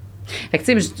 Fait que,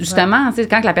 tu sais, justement, tu sais,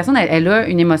 quand la personne, elle a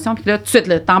une émotion, puis là, tout de suite,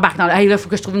 là, t'embarques dans hey, là, faut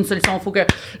que je trouve une solution, faut que, là,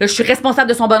 je suis responsable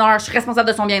de son bonheur, je suis responsable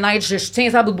de son bien-être, je tiens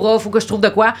ça à bout de bras, faut que je trouve de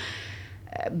quoi.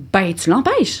 Ben, tu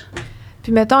l'empêches.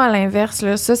 Puis, mettons, à l'inverse,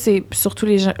 là, ça, c'est surtout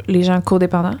les gens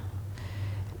codépendants.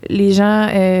 Les gens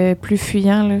plus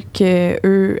fuyants, là, que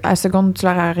eux, à la seconde où tu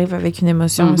leur arrives avec une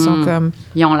émotion, ils sont comme...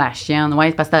 Ils ont la chienne,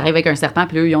 ouais, parce que t'arrives avec un serpent,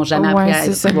 puis eux, ils ont jamais appris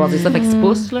à pouvoir dire ça, fait qu'ils se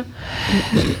poussent, là.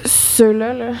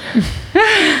 Ceux-là, là...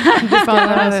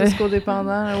 Dépendant,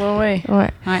 codépendant, ouais.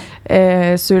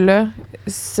 Ceux-là,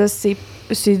 ça,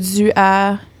 c'est dû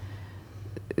à...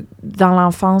 Dans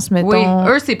l'enfance, mettons... Oui,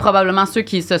 eux, c'est probablement ceux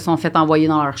qui se sont fait envoyer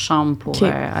dans leur chambre pour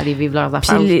aller vivre leurs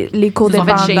affaires. Puis les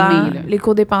codépendants, les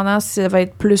codépendants, ça va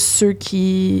être plus ceux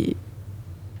qui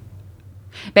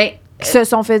se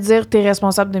sont fait dire « t'es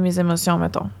responsable de mes émotions »,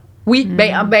 mettons. Oui,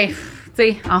 tu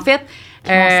sais, en fait... On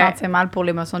se sentait mal pour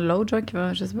l'émotion de l'autre, genre, qui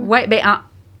va, je sais pas. Oui,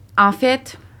 en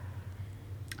fait,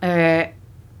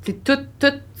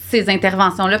 toutes ces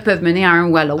interventions-là peuvent mener à un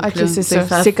ou à l'autre. OK, c'est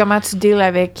ça. C'est comment tu deals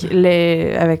avec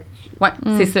oui,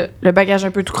 c'est ça. Le bagage un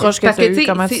peu tout croche que tu as eu,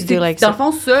 comment tu deals avec ça. Dans le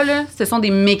fond, ça, là, ce sont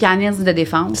des mécanismes de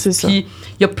défense. C'est ça. Puis,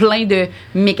 il y a plein de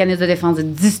mécanismes de défense, de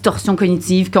distorsions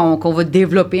cognitives qu'on va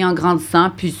développer en grandissant.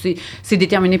 Puis, c'est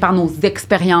déterminé par nos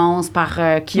expériences, par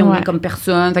qui on est comme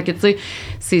personne. Fait que, tu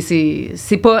sais,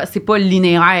 c'est pas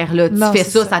linéaire, là. Tu fais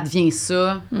ça devient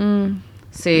ça.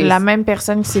 C'est la même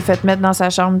personne qui s'est faite mettre dans sa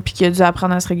chambre puis qui a dû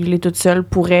apprendre à se réguler toute seule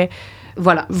pourrait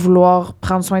vouloir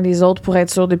prendre soin des autres pour être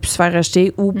sûre de ne plus se faire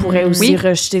rejeter ou pourrait aussi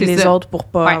rejeter les autres pour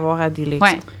pas avoir à dealer.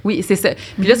 Oui, c'est ça.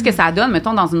 Puis là, ce que ça donne,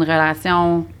 mettons, dans une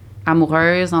relation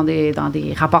amoureuse, dans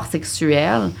des rapports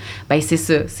sexuels, ben c'est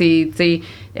ça. C'est, tu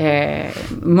sais,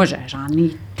 moi, j'en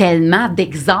ai tellement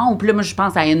d'exemples. Là, moi, je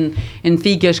pense à une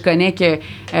fille que je connais que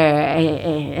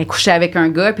elle couchait avec un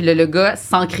gars, puis le gars,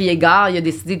 sans crier gare, il a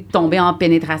décidé de tomber en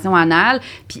pénétration anale,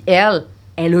 puis elle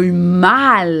a eu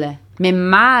mal, mais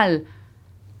mal.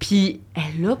 Puis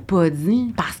elle l'a pas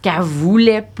dit parce qu'elle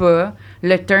voulait pas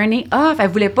le turner off.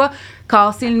 Elle voulait pas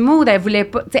casser le mood. Elle voulait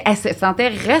pas... Tu sais, elle se sentait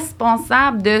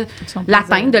responsable de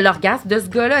l'atteinte de l'orgasme de ce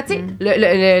gars-là. Tu sais,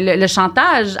 le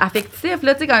chantage affectif,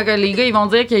 là, tu sais, quand les gars, ils vont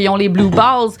dire qu'ils ont les blue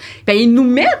balls, ben ils nous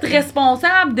mettent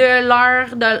responsables de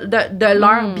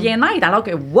leur bien-être. Alors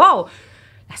que, wow!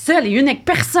 La seule et unique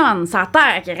personne sur la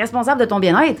Terre qui est responsable de ton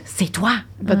bien-être, c'est toi.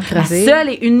 La seule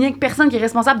et unique personne qui est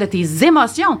responsable de tes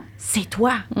émotions, c'est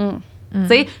toi. Tu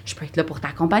sais, je peux être là pour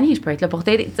t'accompagner, je peux être là pour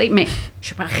t'aider, tu sais, mais je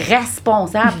suis pas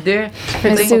responsable de...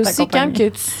 Mais c'est aussi quand que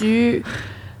tu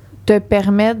te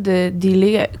permets de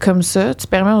dealer comme ça, tu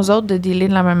permets aux autres de dealer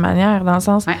de la même manière, dans le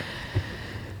sens... Ouais.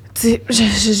 Tu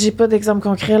sais, j'ai pas d'exemple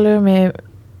concret, là, mais...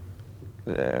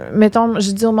 mettons,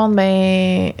 je dis au monde,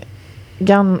 ben...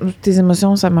 Regarde, tes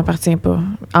émotions, ça m'appartient pas.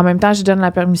 En même temps, je donne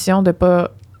la permission de pas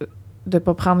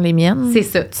prendre les miennes. C'est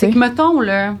ça. C'est que, mettons,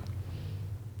 là...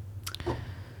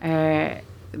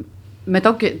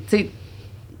 mettons que, tu sais,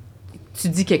 tu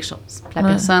dis quelque chose. La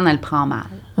personne, elle prend mal.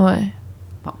 Ouais.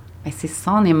 Bon. Ben, c'est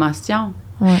son émotion.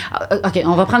 Ouais. OK,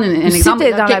 on va prendre un exemple. Si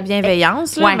t'es dans la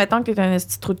bienveillance, là, mettons que t'es un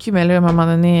petit trou de cul, mais là, à un moment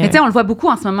donné... Mais tu sais, on le voit beaucoup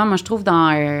en ce moment, moi, je trouve, dans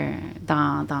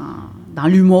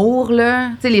l'humour, là.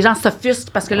 Tu sais, les gens s'offusquent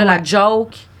parce que là, la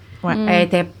joke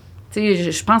était... Tu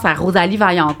sais, je pense à Rosalie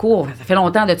Vaillancourt. Ça fait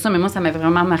longtemps de ça, mais moi, ça m'a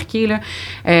vraiment marqué, là.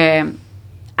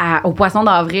 Au Poisson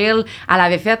d'avril, elle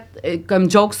avait fait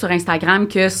comme joke sur Instagram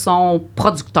que son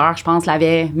producteur, je pense,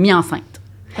 l'avait mis enceinte.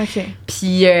 OK.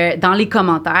 Puis dans les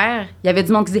commentaires, il y avait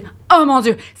du monde qui disait « Oh mon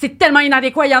Dieu, c'est tellement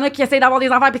inadéquat. Il y en a qui essayent d'avoir des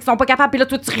enfants puis qui sont pas capables. Puis là,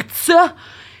 toi, tu ris de ça. »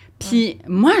 Puis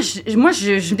moi,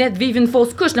 je venais de vivre une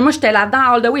fausse couche. Là, moi, j'étais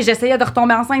là-dedans all the way. J'essayais de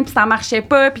retomber enceinte puis ça marchait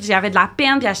pas. Puis j'avais de la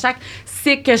peine. Puis à chaque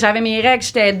cycle que j'avais mes règles,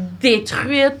 j'étais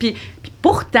détruite. Puis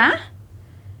pourtant,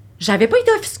 j'avais pas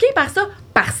été offusquée par ça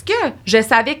parce que je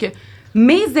savais que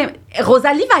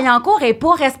Rosalie Vaillancourt est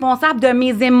pas responsable de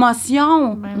mes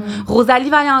émotions. Rosalie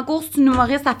Vaillancourt, c'est une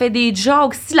humoriste, ça fait des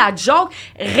jokes. Si la joke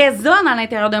résonne à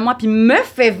l'intérieur de moi puis me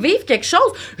fait vivre quelque chose,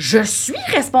 je suis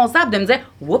responsable de me dire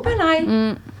 «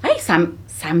 Whoopalaï! Hey, ça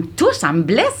me touche, ça me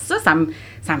blesse, ça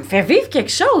me fait vivre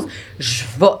quelque chose.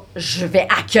 Je vais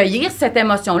accueillir cette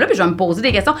émotion-là, puis je vais me poser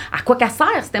des questions. À quoi qu'elle sert,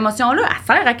 cette émotion-là? Elle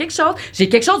sert à quelque chose. J'ai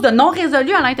quelque chose de non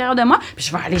résolu à l'intérieur de moi, puis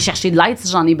je vais aller chercher de l'aide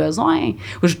si j'en ai besoin.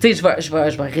 Ou, tu sais, je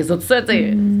vais résoudre ça, tu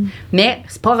sais. Mais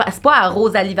c'est pas à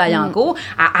Rosalie Vaillancourt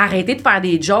à arrêter de faire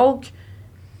des jokes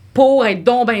pour être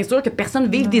donc bien sûr que personne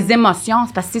vive des émotions.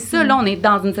 C'est parce que c'est ça, là, on est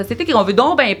dans une société qu'on veut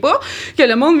donc bien pas que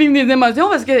le monde vive des émotions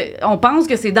parce qu'on pense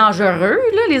que c'est dangereux,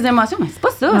 là, les émotions. Mais c'est pas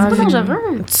ça, c'est pas dangereux.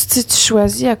 Tu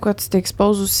choisis à quoi tu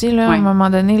t'exposes aussi, là, à un moment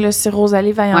donné. Là, si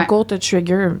Rosalie Vaillancourt te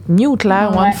trigger, mute,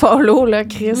 là, one follow, là,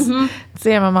 Chris. Tu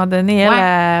sais, à un moment donné, elle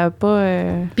a pas...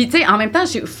 Puis, tu sais, en même temps,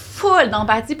 j'ai full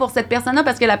d'empathie pour cette personne-là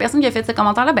parce que la personne qui a fait ce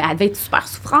commentaire-là, ben, elle devait être super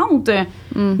souffrante.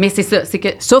 Mais c'est ça, c'est que...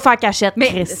 Sauf en cachette, mais,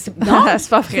 Chris. Non, c'est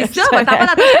pas vrai. C'est ça, t'as pas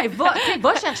d'attention,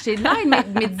 va chercher de l'aide,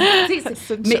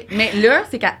 mais là,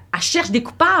 c'est qu'elle cherche des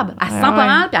coupables. Elle se sent pas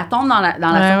mal, puis elle tombe dans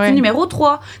la sortie numéro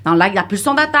 3, dans la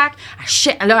pulsion d'attaque.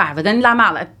 Là, elle va donner de la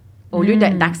merde. Au lieu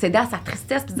d'accéder à sa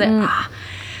tristesse, puis de dire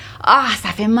ça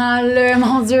fait mal,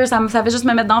 mon Dieu, ça fait juste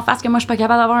me mettre d'en face que moi, je suis pas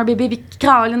capable d'avoir un bébé, puis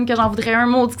Caroline, que j'en voudrais un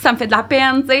mot, que ça me fait de la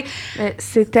peine, tu sais.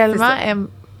 C'est tellement...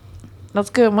 En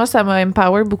tout cas, moi, ça m'a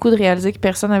empower beaucoup de réaliser que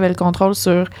personne n'avait le contrôle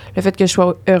sur le fait que je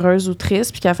sois heureuse ou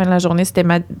triste, puis qu'à la fin de la journée, c'était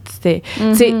tu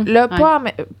sais, là,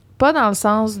 pas dans le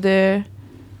sens de...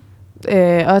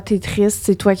 t'es triste,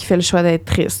 c'est toi qui fais le choix d'être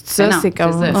triste. Ça, non, c'est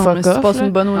comme fuck off. Tu passes une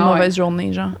bonne ou une mauvaise ouais.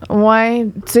 journée, genre. Ouais,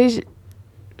 tu sais,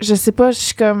 je sais pas, je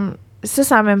suis comme...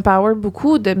 Ça m'empower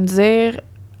beaucoup de me dire...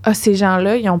 ces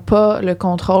gens-là, ils n'ont pas le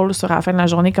contrôle sur la fin de la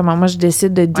journée, comment moi je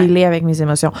décide de dealer avec mes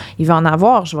émotions. Il va en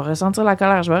avoir, je vais ressentir la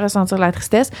colère, je vais ressentir la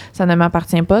tristesse, ça ne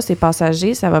m'appartient pas, c'est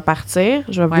passager, ça va partir,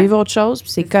 je vais vivre autre chose,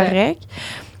 puis c'est correct.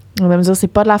 On va me dire, c'est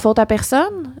pas de la faute à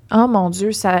personne. Oh mon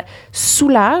Dieu, ça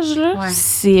soulage, là. Ouais.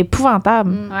 C'est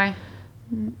épouvantable.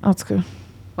 En tout cas.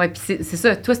 Oui, puis c'est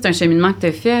ça. Toi, c'est un cheminement que tu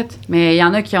as fait, mais il y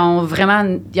en a qui ont vraiment...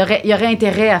 Il y aurait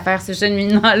intérêt à faire ce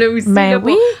cheminement-là aussi là,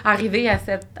 pour arriver à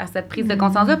cette prise de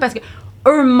conscience-là, parce que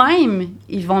eux-mêmes,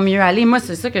 ils vont mieux aller. Moi,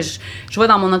 c'est ça que je vois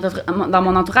dans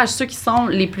mon entourage. Ceux qui sont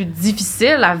les plus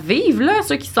difficiles à vivre, là,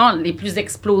 ceux qui sont les plus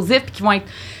explosifs, puis qui vont être...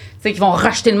 qui vont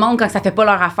rejeter le monde quand ça fait pas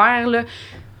leur affaire, là.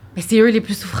 Mais c'est eux les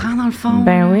plus souffrants, dans le fond.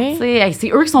 Ben oui.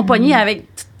 C'est eux qui sont pognés avec...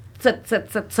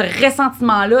 ce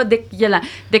ressentiment-là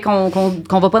dès qu'on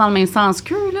va pas dans le même sens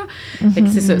qu'eux, là. Fait que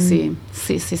c'est ça,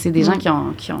 c'est des gens qui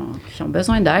ont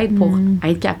besoin d'aide pour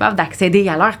être capables d'accéder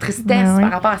à leur tristesse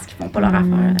par rapport à ce qu'ils font pas leur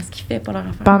affaire, à ce qu'ils font pas leur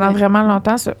affaire. Pendant vraiment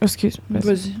longtemps, ça... Excuse.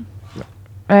 Vas-y.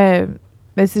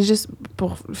 Ben c'est juste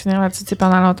pour finir là-dessus,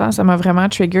 pendant longtemps, ça m'a vraiment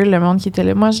trigger le monde qui était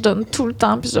là. Moi, je donne tout le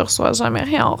temps, puis je reçois jamais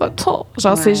rien en retour.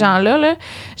 Genre, ces gens-là, là,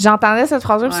 j'entendais cette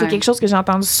phrase-là, puis c'est quelque chose que j'ai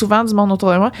entendu souvent du monde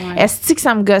autour de moi. Est-ce que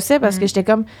ça me gossait parce que j'étais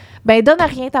comme, ben, donne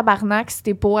rien, tabarnak, si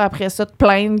t'es pour après ça te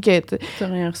plaindre que t'as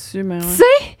rien reçu, mais tu sais,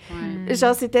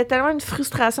 genre, c'était tellement une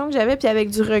frustration que j'avais, puis avec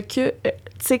du recul, tu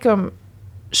sais, comme,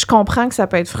 je comprends que ça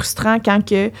peut être frustrant quand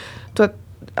que toi,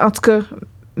 en tout cas.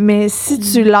 Mais si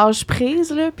tu lâches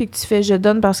prise, là, puis que tu fais « je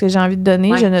donne parce que j'ai envie de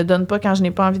donner, je ne donne pas quand je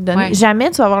n'ai pas envie de donner », jamais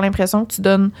tu vas avoir l'impression que tu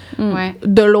donnes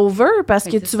de l'over parce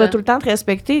que tu vas tout le temps te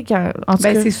respecter.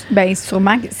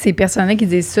 Sûrement que ces personnes-là qui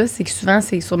disent ça, c'est que souvent,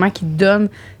 c'est sûrement qu'ils donnent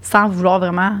sans vouloir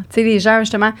vraiment. Tu sais, les gens,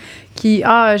 justement, qui «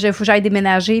 faut que j'aille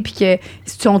déménager », puis que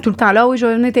si tu sont tout le temps là « oui, je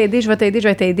vais venir t'aider, je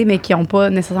vais t'aider » mais qui n'ont pas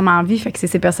nécessairement envie. Fait que c'est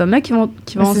ces personnes-là qui vont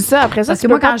c'est ça, après ça, parce que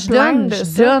moi, quand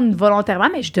je donne volontairement,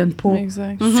 mais je donne pas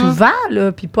souvent,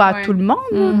 là, puis pas à tout le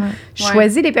monde. Je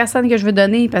choisis les personnes que je veux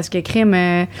donner parce que crime...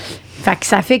 fait que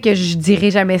ça fait que je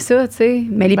dirai jamais ça, tu sais.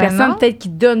 Mais les personnes, peut-être, qui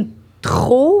donnent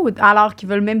trop alors qu'ils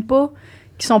veulent même pas...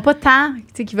 qui sont pas tant... tu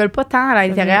sais, qui veulent pas tant à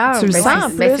l'intérieur. Tu le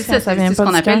sens, c'est ça, c'est ce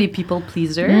qu'on appelle les people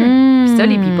pleasers. Puis ça,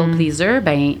 les people pleasers,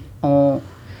 ben on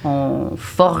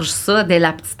forge ça dès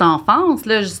la petite enfance,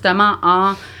 là, justement,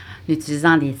 en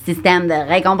utilisant des systèmes de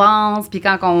récompense, puis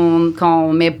quand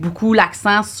on met beaucoup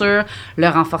l'accent sur le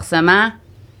renforcement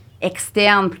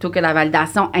externe plutôt que la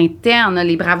validation interne,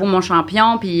 les bravo mon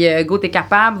champion, puis go t'es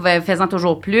capable, fais-en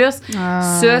toujours plus.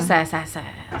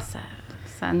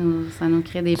 Ça nous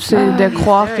crée des c'est de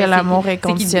croire que l'amour est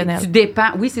conditionnel. Tu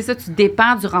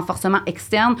dépends du renforcement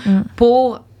externe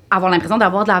pour avoir l'impression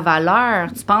d'avoir de la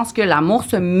valeur. Tu penses que l'amour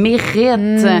se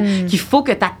mérite, qu'il faut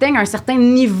que tu atteignes un certain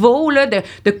niveau là,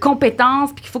 de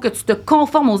compétence, puis qu'il faut que tu te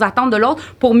conformes aux attentes de l'autre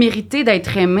pour mériter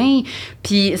d'être aimé.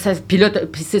 Puis là,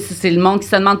 c'est le monde qui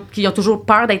se demande, qui a toujours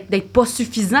peur d'être pas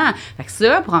suffisant. Fait que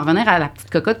ça, pour en revenir à la petite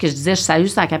cocotte que je disais, je salue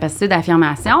sa capacité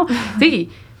d'affirmation. Tu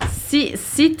sais,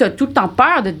 si tu as tout le temps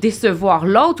peur de décevoir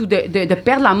l'autre ou de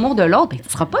perdre l'amour de l'autre, ben, tu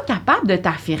seras pas capable de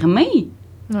t'affirmer.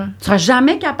 Ouais. Tu seras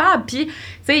jamais capable. Puis, tu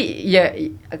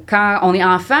sais, quand on est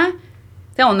enfant,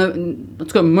 tu sais, en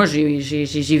tout cas, moi,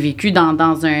 j'ai vécu dans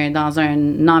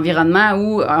un environnement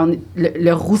où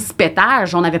le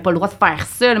rouspétage, on n'avait pas le droit de faire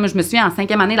ça. Là, moi, je me souviens, en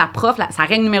 5e année, la prof, sa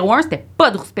règle numéro 1, c'était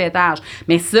pas de rouspétage.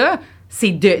 Mais ça,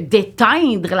 c'est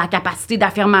d'éteindre la capacité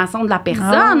d'affirmation de la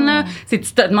personne. Là. Tu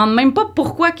te demandes même pas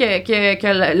pourquoi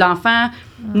que l'enfant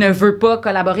ne veut pas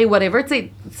collaborer, whatever. Tu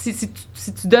sais,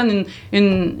 si tu donnes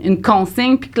une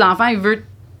consigne puis que l'enfant,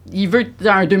 il veut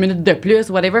 2 minutes de plus,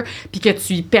 whatever, puis que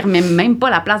tu lui permets même pas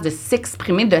la place de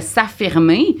s'exprimer, de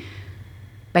s'affirmer,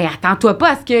 ben attends-toi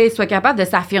pas à ce qu'il soit capable de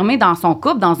s'affirmer dans son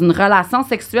couple, dans une relation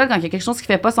sexuelle, quand il y a quelque chose qui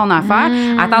fait pas son affaire.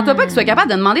 Attends-toi pas qu'il soit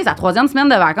capable de demander sa 3e semaine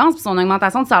de vacances puis son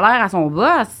augmentation de salaire à son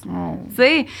boss. Tu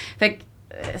sais, fait que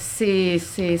c'est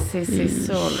ça,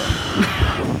 là.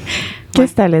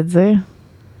 Qu'est-ce que t'allais dire?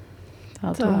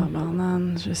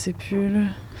 Banane, je sais plus, là.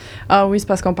 Ah oui, c'est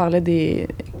parce qu'on parlait de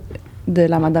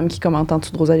la madame qui commente en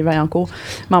dessous de Rosalie Vaillancourt.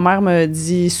 Ma mère me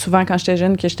dit souvent quand j'étais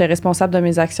jeune que j'étais responsable de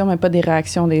mes actions, mais pas des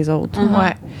réactions des autres.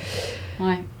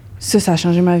 Ouais. Ça a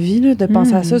changé ma vie, là, de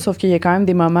penser à ça, sauf qu'il y a quand même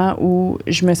des moments où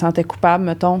je me sentais coupable,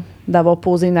 mettons, d'avoir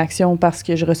posé une action parce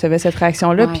que je recevais cette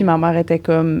réaction-là, puis ma mère était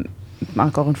comme,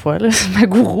 encore une fois, là, ma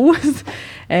gourou,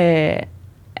 elle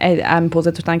me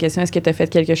posait tout le temps la question, est-ce que tu as fait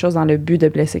quelque chose dans le but de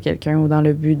blesser quelqu'un ou dans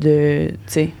le but de, tu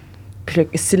sais, puis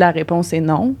si la réponse est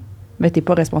non, mais t'es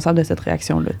pas responsable de cette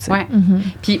réaction-là, tu sais. Ouais.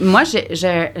 Puis moi,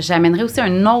 j'amènerais aussi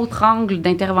un autre angle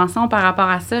d'intervention par rapport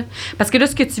à ça. Parce que là,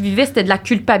 ce que tu vivais, c'était de la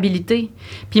culpabilité.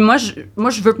 Puis moi, je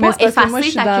veux pas effacer ta culpabilité. Moi, je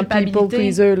suis dans people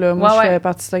pleaser, là. Moi, je fais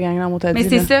partie de cette gang-là, mon t'as dit. Mais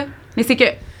c'est ça. Mais c'est que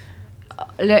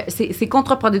c'est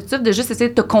contre-productif de juste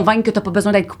essayer de te convaincre que t'as pas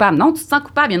besoin d'être coupable. Non, tu te sens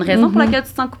coupable. Il y a une raison pour laquelle tu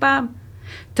te sens coupable.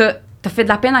 T'as fait de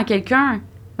la peine à quelqu'un,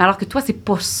 alors que toi, c'est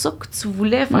pas ça que tu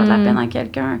voulais, faire de la peine à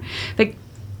quelqu'un. Fait que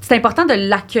c'est important de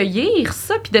l'accueillir,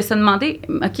 ça, puis de se demander,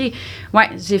 OK, ouais,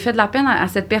 j'ai fait de la peine à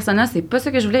cette personne-là, c'est pas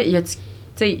ça que je voulais. Il y a, tu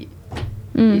sais,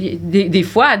 des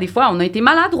fois, on a été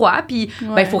maladroit, puis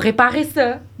il faut réparer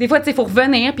ça. Des fois, tu sais, il faut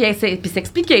revenir, puis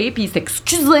s'expliquer, puis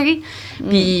s'excuser.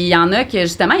 Puis il y en a que,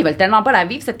 justement, ils veulent tellement pas la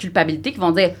vivre, cette culpabilité, qu'ils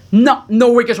vont dire, non,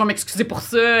 no way que je vais m'excuser pour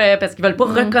ça, parce qu'ils veulent pas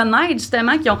reconnaître,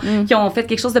 justement, qu'ils ont fait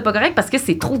quelque chose de pas correct, parce que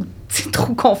c'est trop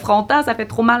confrontant, ça fait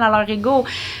trop mal à leur ego.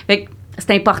 Fait que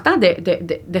c'est important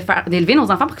d'élever nos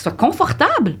enfants pour qu'ils soient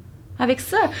confortables avec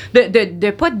ça.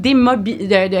 De pas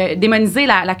démoniser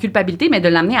la culpabilité, mais de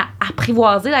l'amener à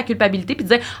apprivoiser la culpabilité puis de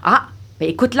dire, ben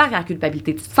écoute-la, la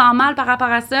culpabilité. Tu te sens mal par rapport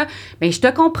à ça? Ben je te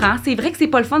comprends. C'est vrai que c'est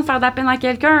pas le fun de faire de la peine à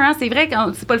quelqu'un. Hein? C'est vrai que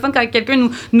c'est pas le fun quand quelqu'un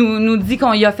nous dit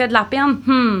qu'on y a fait de la peine.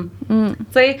 Tu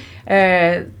sais,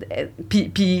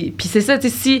 puis c'est ça.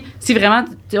 Tu sais, si vraiment,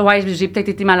 j'ai peut-être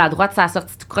été maladroite, ça a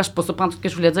sorti tout croche, pas ça prendre tout ce que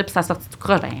je voulais dire, puis ça a sorti tout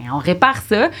croche, ben on répare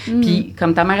ça. Puis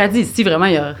comme ta mère a dit, si vraiment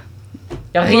il y a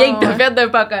rien que t'as fait de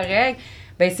pas correct,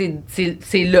 ben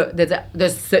c'est là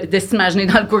de s'imaginer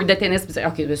dans le court de tennis puis dire,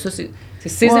 OK, ben ça c'est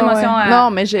ses émotions à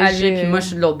non, mais agir, puis moi je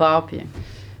suis de l'autre bord, puis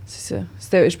c'est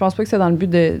ça. Je pense pas que c'est dans le but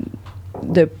de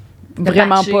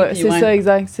vraiment patcher, pas, c'est ça,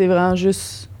 exact, c'est vraiment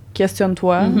juste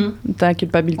questionne-toi, ta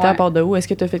culpabilité à part de où, est-ce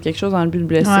que tu as fait quelque chose dans le but de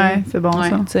blesser? Ouais, c'est bon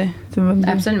ça. C'est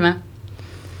absolument.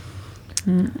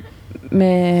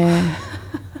 Mais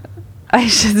hey,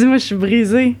 je te dis, moi je suis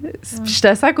brisée. Puis j'étais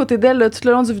assise à côté d'elle là, tout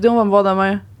le long du vidéo, on va me voir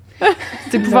demain.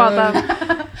 C'est épouvantable.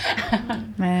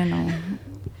 Mais non.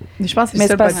 Je pense que c'est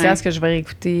ça le podcast que je vais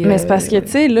réécouter. Mais c'est parce que, tu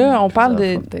sais, là, on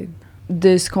parle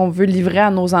de ce qu'on veut livrer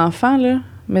à nos enfants, là.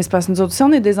 Mais c'est parce que nous autres aussi,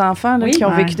 on est des enfants là, qui ont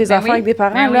vécu des affaires avec des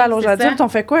parents. Là, à l'âge adulte, on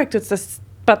fait quoi avec tout ce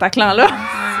pataclan-là?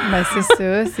 Ben, c'est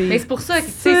ça. Mais c'est pour ça que,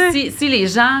 si les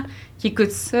gens qui écoutent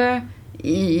ça,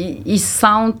 ils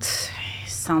sentent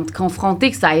confrontés,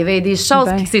 que ça éveille des choses,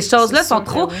 puis que ces choses-là sont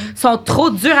trop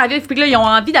dures à vivre, puis que là, ils ont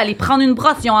envie d'aller prendre une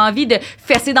brosse, ils ont envie de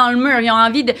fesser dans le mur, ils ont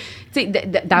envie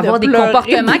d'avoir des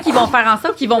comportements qui vont faire en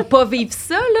sorte qu'ils vont pas vivre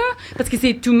ça, là, parce que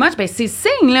c'est too much. Ben, c'est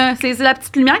signe, là. C'est la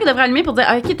petite lumière qui devrait allumer pour dire,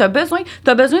 OK, t'as besoin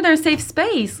d'un safe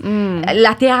space.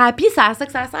 La thérapie, c'est à ça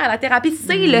que ça sert. La thérapie,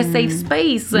 c'est le safe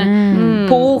space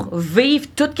pour vivre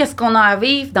tout ce qu'on a à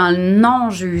vivre dans le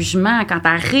non-jugement. Quand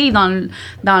t'arrives dans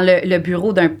le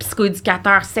bureau d'un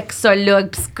psychoéducateur, sexologue,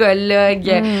 psychologue,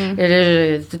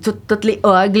 toutes les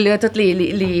OG, là, toutes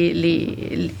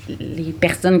les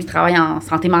personnes qui travaillent en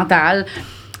santé mentale,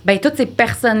 ben toutes ces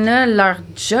personnes-là, leur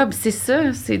job, c'est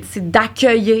ça, c'est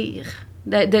d'accueillir,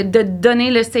 de donner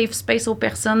le safe space aux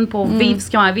personnes pour vivre ce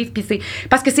qu'ils ont à vivre. Puis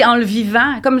parce que c'est en le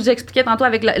vivant, comme j'expliquais tantôt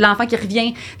avec l'enfant qui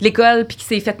revient de l'école puis qui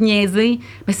s'est fait niaiser,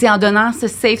 mais c'est en donnant ce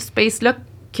safe space-là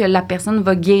que la personne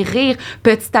va guérir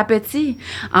petit à petit.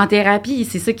 En thérapie,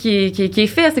 c'est ça qui est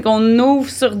fait, c'est qu'on ouvre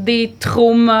sur des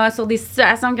traumas, sur des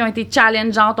situations qui ont été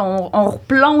challengeantes, on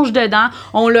replonge dedans,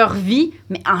 on leur vit,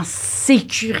 mais en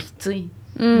sécurité.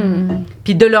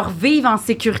 Puis de leur vivre en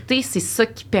sécurité, c'est ça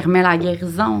qui permet la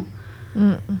guérison.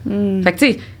 Fait que,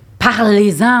 tu sais,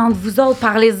 parlez-en entre vous autres,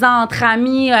 parlez-en entre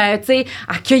amis, tu sais,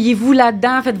 accueillez-vous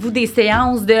là-dedans, faites-vous des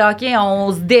séances de, OK,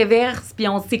 on se déverse, puis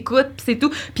on s'écoute, puis c'est tout.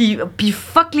 Puis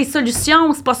fuck les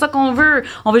solutions, c'est pas ça qu'on veut.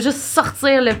 On veut juste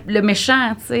sortir le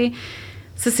méchant, tu sais.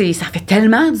 ça fait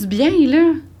tellement du bien,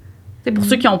 là. C'est pour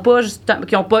ceux qui n'ont pas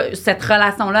cette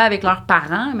relation-là avec leurs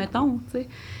parents, mettons, tu sais.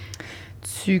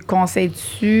 Tu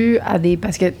conseilles-tu à des...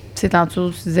 Parce que, tu sais,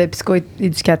 tantôt, tu disais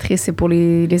psychoéducatrice, c'est pour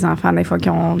les enfants, des fois, qui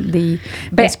ont des...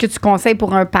 Est-ce que tu conseilles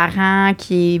pour un parent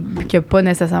qui n'a pas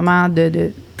nécessairement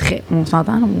de très... On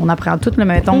s'entend, on apprend tout, là,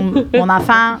 mais mettons, mon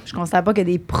enfant, je ne considère pas qu'il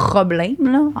y a des problèmes,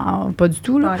 là. Pas du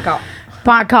tout, là.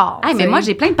 Pas encore. Hey, mais moi,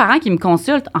 j'ai plein de parents qui me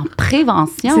consultent en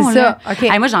prévention. C'est ça, OK.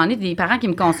 Hey, moi, j'en ai des parents qui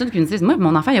me consultent qui me disent, moi,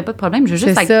 mon enfant, il n'y a pas de problème, je veux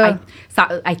juste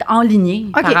être enligné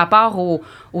par rapport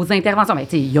aux interventions. Ben,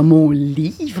 tu sais, il y a mon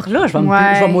livre, là, je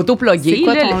vais m'auto-plugger. C'est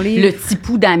quoi ton livre? Le Petit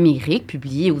Pouls d'Amérique,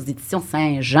 publié aux éditions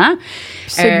Saint-Jean.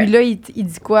 Puis celui-là, il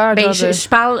dit quoi? Ben, je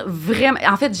parle vraiment...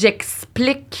 En fait,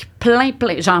 j'explique plein.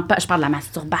 Je parle de la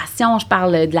masturbation, je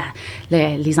parle de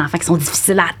les enfants qui sont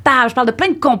difficiles à table, je parle de plein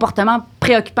de comportements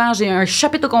préoccupants. J'ai un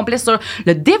chapitre au complet sur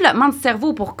le développement du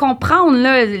cerveau pour comprendre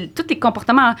là, tous les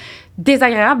comportements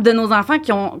désagréables de nos enfants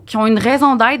qui ont une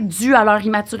raison d'être due à leur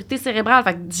immaturité cérébrale.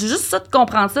 Fait que juste ça, de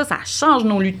comprendre ça change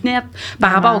nos lunettes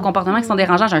par rapport aux comportements qui sont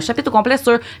dérangeants. J'ai un chapitre au complet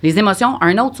sur les émotions,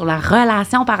 un autre sur la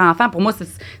relation par enfant. Pour moi,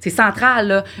 c'est central.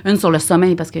 Là. Une sur le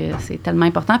sommeil parce que c'est tellement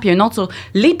important. Puis une autre sur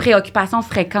les préoccupations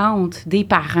fréquentes des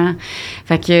parents.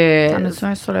 Fait que... T'en as-tu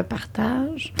un sur le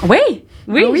partage? Oui,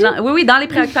 dans les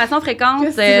préoccupations fréquentes,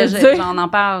 j'en en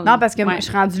parle. Non, parce que moi, je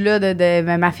suis rendue là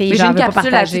de ma fille, j'en veux pas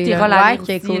partager.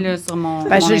 Sur mon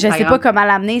je sais pas comment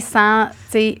l'amener sans, tu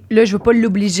sais, là, je veux pas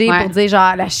l'obliger pour dire,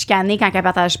 genre, la chicaner quand elle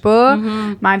partage pas.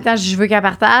 Mais en même temps, je veux qu'elle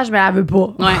partage, mais elle veut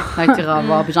pas. Oui, tu iras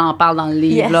voir, puis j'en parle dans le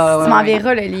livre. Yes, là, tu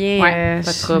m'enverras le lien.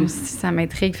 Pas de trouble. Si ça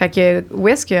m'intrigue. Fait que, où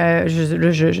est-ce que,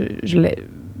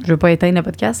 je veux pas éteindre le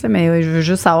podcast, là, mais je veux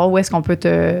juste savoir où est-ce qu'on peut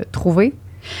te trouver.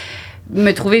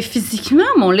 Me trouver physiquement,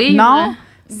 mon livre? Non.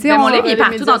 Mon livre est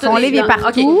partout dans ton livre est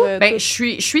partout. Okay.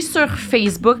 Je suis sur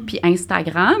Facebook puis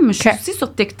Instagram. Je suis aussi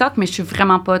sur TikTok, mais je suis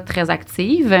vraiment pas très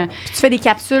active. Puis tu fais des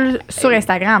capsules sur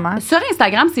Instagram, hein? Sur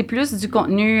Instagram, c'est plus du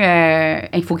contenu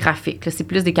infographique. Là. C'est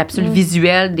plus des capsules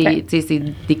visuelles, c'est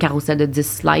des carousels de 10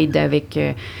 slides avec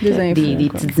des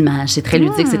petites images. C'est très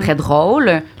ludique, c'est très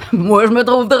drôle. Moi, je me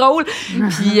trouve drôle.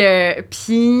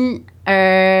 Puis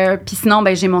sinon,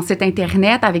 j'ai mon site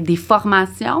Internet avec des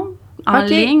formations en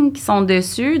ligne qui sont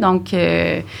dessus. Donc,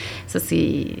 ça,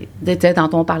 c'est...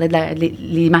 Tantôt, on parlait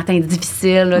les matins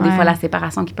difficiles, là, des fois, la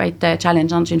séparation qui peut être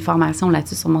challengeante. J'ai une formation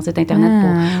là-dessus sur mon site Internet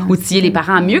pour outiller les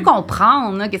parents à mieux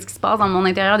comprendre là, qu'est-ce qui se passe dans mon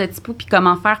intérieur de petit pou puis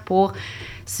comment faire pour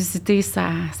susciter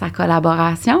sa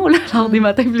collaboration là, lors des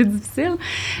matins plus difficiles.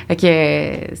 Fait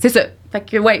que c'est ça. Fait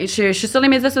que, je suis sur les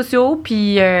médias sociaux,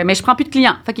 puis, mais je prends plus de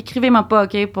clients. Fait qu'écrivez-moi pas,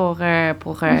 OK, pour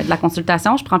de la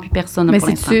consultation. Je prends plus personne pour l'instant.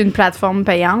 Mais c'est-tu une plateforme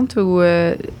payante ou...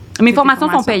 Mes formations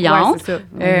sont payantes.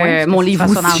 Ouais, mon livre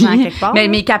aussi. Mais là.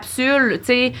 mes capsules,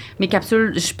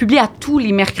 je publie à tous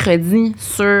les mercredis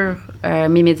sur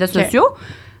mes médias sociaux.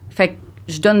 Fait que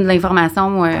je donne de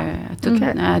l'information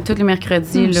à tous les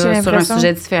mercredis là, sur un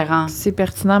sujet différent. C'est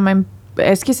pertinent même.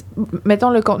 Est-ce que, mettons,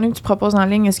 le contenu que tu proposes en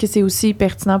ligne, est-ce que c'est aussi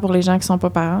pertinent pour les gens qui sont pas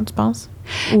parents, tu penses?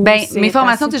 Mes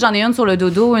formations, j'en ai une sur le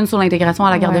dodo, une sur l'intégration à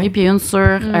la garderie, puis une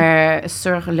sur les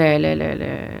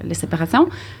séparations.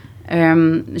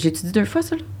 J'ai étudié 2 fois,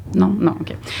 ça, là? Non,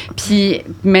 OK. Puis,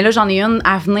 mais là, j'en ai une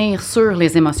à venir sur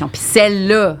les émotions. Puis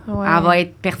celle-là, elle va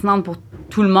être pertinente pour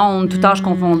tout le monde, tout âge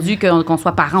confondu, qu'on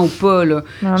soit parent ou pas, là.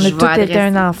 On a tous été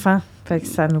un enfant. Fait que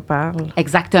ça nous parle.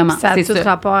 Exactement. Ça a tout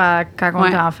rapport à quand on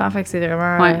est enfant. Fait que c'est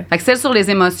vraiment... Fait que celle sur les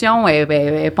émotions, elle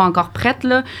n'est pas encore prête,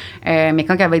 là. Mais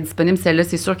quand elle va être disponible, celle-là,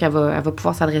 c'est sûr qu'elle va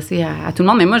pouvoir s'adresser à tout le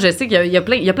monde. Mais moi, je sais qu'il y a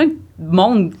plein de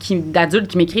monde d'adultes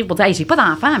qui m'écrivent pour dire « Hey, j'ai pas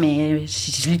d'enfant, mais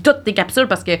je lis toutes tes capsules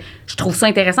parce que je trouve ça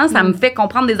intéressant. Ça me fait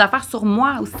comprendre des affaires sur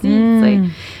moi aussi. »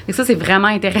 Et ça, c'est vraiment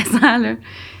intéressant, là.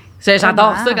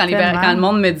 J'adore ça quand le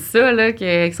monde me dit ça, là,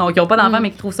 qu'ils n'ont pas d'enfants,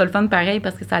 mais qui trouvent ça le fun pareil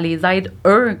parce que ça les aide,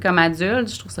 eux, comme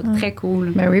adultes. Je trouve ça très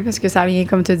cool. Ben oui, parce que ça vient,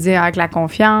 comme tu dis, avec la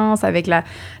confiance, avec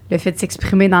le fait de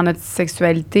s'exprimer dans notre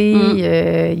sexualité.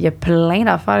 Il y a plein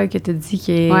d'affaires là, que tu dis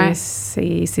que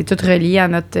c'est tout relié à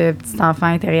notre petit enfant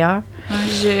intérieur.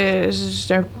 J'ai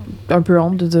un peu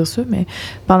honte de dire ça, mais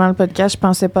pendant le podcast, je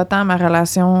pensais pas tant à ma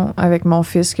relation avec mon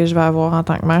fils que je vais avoir en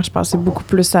tant que mère. Je pensais beaucoup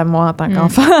plus à moi en tant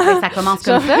qu'enfant. Ça commence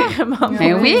comme ça.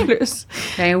 Ben oui.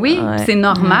 Ben oui. C'est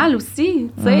normal aussi,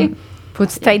 tu sais. Faut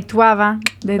que tu t'aides toi avant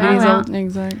d'aider les autres.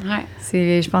 Exact.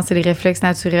 Je pense que c'est les réflexes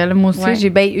naturels. Moi aussi,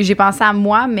 j'ai pensé à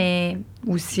moi, mais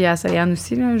aussi à Céliane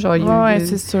aussi. Là, genre,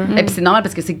 c'est sûr. Et puis c'est normal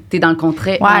parce que t'es dans le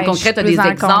concret. Dans le concret, t'as des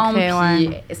exemples.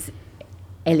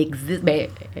 elle existe. Ben,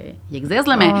 il existe,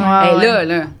 là, mais elle est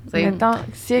là. Mettons,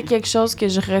 s'il y a quelque chose que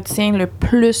je retiens le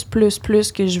plus,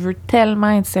 que je veux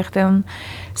tellement être certaine,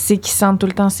 c'est qu'ils sentent tout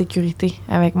le temps en sécurité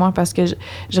avec moi parce que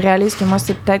je réalise que moi,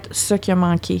 c'est peut-être ça qui a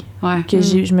manqué. Ouais. Que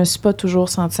je me suis pas toujours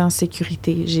sentie en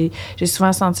sécurité. J'ai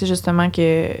souvent senti justement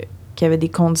qu'il y avait des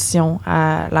conditions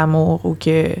à l'amour ou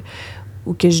que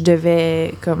je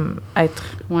devais comme être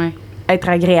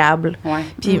agréable. Ouais.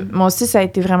 Puis moi aussi, ça a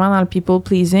été vraiment dans le people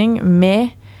pleasing, mais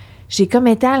j'ai comme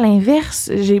été à l'inverse.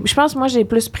 Je pense, moi, j'ai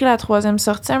plus pris la 3e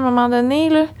sortie à un moment donné,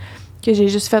 là, que j'ai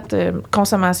juste fait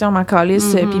consommation, m'en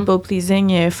calisse, people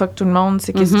pleasing, fuck tout le monde,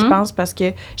 c'est qu'est-ce qu'ils pensent parce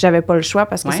que j'avais pas le choix,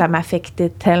 parce que ça m'affectait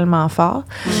tellement fort.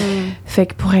 Fait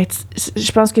que pour être...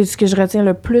 Je pense que ce que je retiens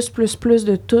le plus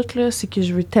de tout, là, c'est que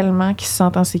je veux tellement qu'ils se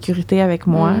sentent en sécurité avec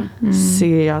moi.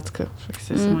 C'est, en tout cas,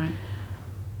 c'est ça.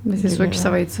 Mais c'est sûr que ça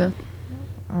va être ça.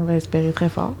 On va espérer très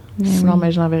fort. Sinon,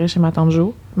 je l'enverrai chez ma tante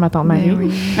Jo, ma tante Marie.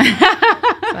 Oui. Ça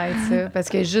va être ça. Parce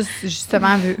que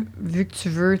justement, vu que tu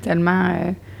veux tellement,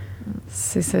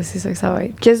 c'est ça que ça va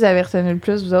être. Qu'est-ce que vous avez retenu le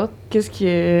plus, vous autres? Qu'est-ce qui...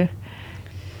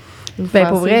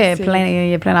 Pour vrai, il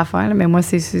y a plein d'affaires. Là, mais moi,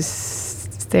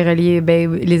 c'était relié,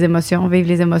 les émotions, vivre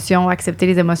les émotions, accepter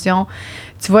les émotions.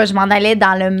 Tu vois, je m'en allais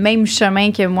dans le même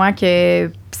chemin que moi,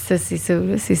 que ça, c'est ça.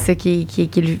 Là, c'est ça qui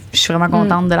je suis vraiment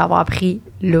contente de l'avoir appris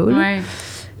là. Ouais.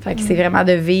 Fait que c'est vraiment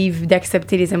de vivre,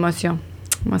 d'accepter les émotions.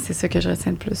 Moi, c'est ça que je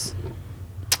retiens le plus.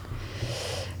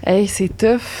 Hey, c'est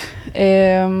tough.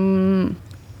 Je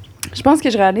pense que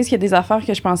je réalise qu'il y a des affaires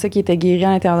que je pensais qui étaient guéries à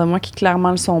l'intérieur de moi qui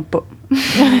clairement le sont pas.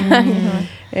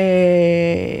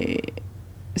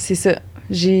 C'est ça.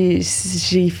 J'ai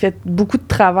fait beaucoup de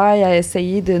travail à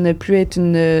essayer de ne plus être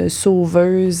une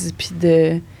sauveuse, puis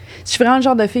de... Je suis vraiment le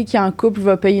genre de fille qui, en couple,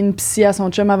 va payer une psy à son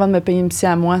chum avant de me payer une psy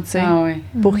à moi, tu sais. Ah ouais.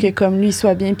 Pour que, comme lui, il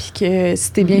soit bien, puis que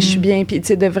si t'es bien, je suis bien, puis, tu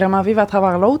sais, de vraiment vivre à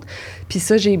travers l'autre. Puis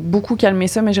ça, j'ai beaucoup calmé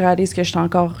ça, mais je réalise que je suis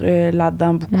encore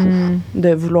là-dedans beaucoup.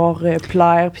 De vouloir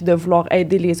plaire, puis de vouloir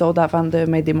aider les autres avant de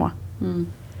m'aider moi.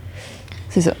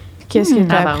 C'est ça. Qu'est-ce que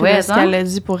t'as appris de ce qu'elle a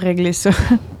dit pour régler ça?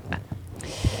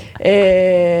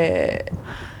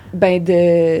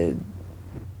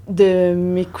 De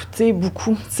m'écouter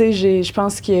beaucoup. Tu sais, je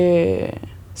pense que...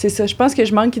 C'est ça. Je pense que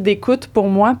je manque d'écoute pour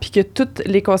moi, puis que tous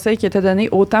les conseils qu'elle t'a donnés,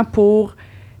 autant pour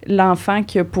l'enfant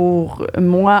que pour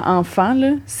moi, enfant,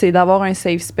 là, c'est d'avoir un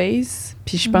safe space.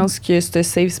 Puis je pense que ce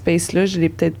safe space-là, je l'ai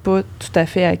peut-être pas tout à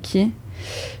fait acquis.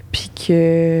 Puis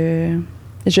que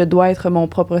je dois être mon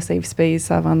propre safe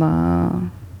space avant d'en...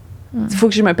 Il faut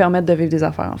que je me permette de vivre des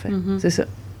affaires, en fait. C'est ça.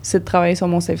 C'est de travailler sur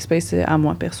mon safe space à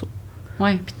moi, perso.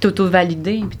 Oui, puis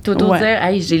t'auto-valider, puis t'auto-dire,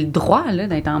 hey, j'ai le droit là,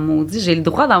 d'être en maudit, j'ai le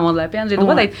droit d'avoir de la peine, j'ai le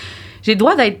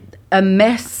droit d'être a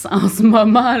mess en ce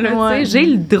moment, là, tu sais, j'ai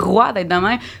le droit d'être de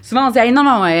même. Souvent, on se dit, hey, non,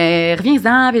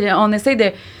 reviens-en, puis on essaie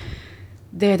de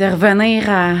revenir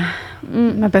à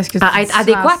parce que à être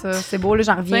adéquate. C'est beau, là,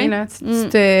 j'en reviens, là. Tu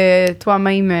te,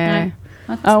 toi-même...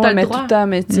 mais tout le temps,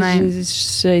 mais tu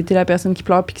sais, j'ai été la personne qui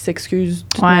pleure puis qui s'excuse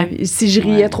toute ma vie. Si je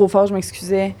riais trop fort, je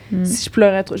m'excusais. Si je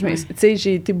pleurais trop, je m'excusais. Tu sais,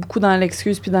 j'ai été beaucoup dans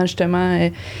l'excuse puis dans justement...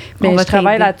 mais je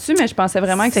travaille là-dessus, mais je pensais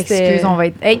vraiment que c'était... Excuse, on va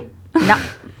être... Hey! Non!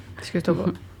 Excuse-toi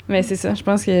pas. Mais c'est ça, je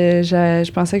pense que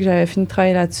je pensais que j'avais fini de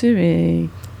travailler là-dessus, mais...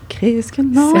 Qu'est-ce que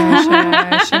non? C'est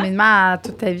un cheminement à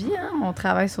toute ta vie, hein? On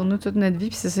travaille sur nous toute notre vie,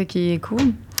 puis c'est ça qui est cool.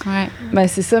 Ouais. Ben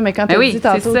c'est ça, mais quand tu as dit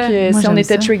tantôt que moi, si on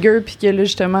était trigger, puis que là,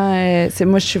 justement,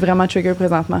 moi, je suis vraiment trigger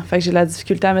présentement. Fait que j'ai de la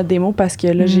difficulté à mettre des mots parce que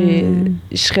là, je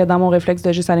serais dans mon réflexe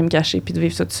de juste aller me cacher puis de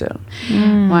vivre ça tout seul.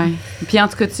 Ouais. Puis en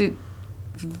tout cas,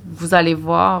 vous allez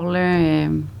voir, là,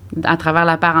 à travers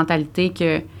la parentalité,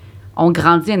 qu'on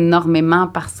grandit énormément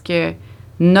parce que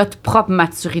notre propre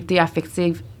maturité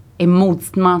affective est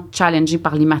mauditement challengée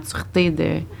par l'immaturité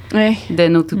de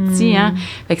nos tout-petits. Hein?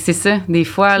 Fait que c'est ça, des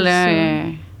fois, là...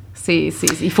 il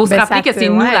faut se rappeler que c'est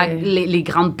nous, les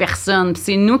grandes personnes.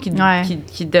 C'est nous qui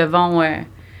devons...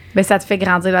 ça te fait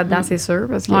grandir là-dedans, c'est sûr.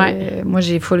 Parce que moi,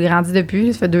 j'ai full grandi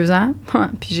depuis. Ça fait 2 ans.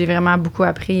 Puis j'ai vraiment beaucoup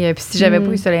appris. Puis si j'avais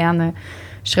pas eu Soléane,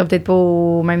 je serais peut-être pas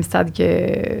au même stade que...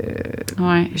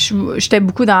 J'étais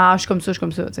beaucoup dans... Je suis comme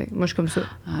ça, t'sais. Moi, je suis comme ça.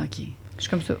 Ah, OK. Je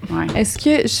suis comme ça. Ouais. Est-ce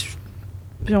que...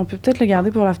 Puis on peut peut-être le garder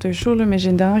pour l'after show, là, mais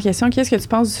j'ai une dernière question. Qu'est-ce que tu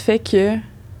penses du fait que... Tu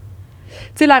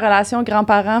sais, la relation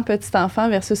grand-parent, petit-enfant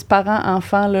versus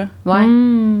parent-enfant, là. Ouais.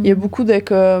 Il y a beaucoup de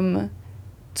comme...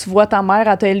 Tu vois ta mère,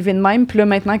 elle t'a élevé de même, puis là,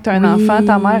 maintenant que t'as un enfant,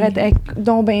 ta mère est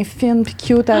donc bien fine puis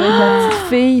cute avec la petite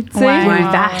fille, tu sais. Ouais.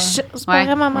 Vache. C'est pas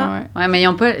vrai, maman. Ouais, mais ils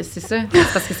ont pas... C'est ça.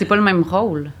 C'est parce que c'est pas le même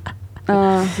rôle.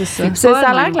 Ah, c'est ça. Ça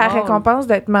a l'air que la récompense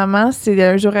d'être maman, c'est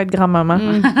un jour être grand-maman.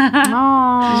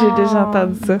 Oh. J'ai déjà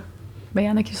entendu ça. Ben, il y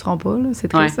en a qui ne seront pas, là. C'est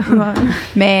triste. Ouais.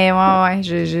 Mais,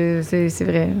 c'est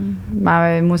vrai.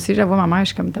 Moi aussi, j'avoue, ma mère, je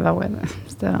suis comme tabarouette.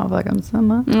 C'était un peu comme ça,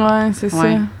 moi. Ouais, c'est ça.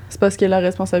 C'est parce que la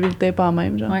responsabilité n'est pas la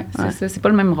même, genre. Ouais, c'est ça. C'est pas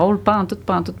le même rôle. Pas en tout.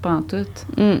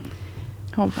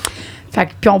 Fait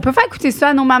que, puis on peut faire écouter ça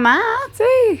à nos mamans, tu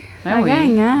sais. Ben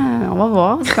Gang, hein? On va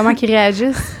voir comment ils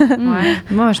réagissent.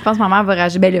 Moi, je pense que ma mère va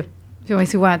réagir. Ben là,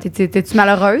 c'est quoi? T'étais-tu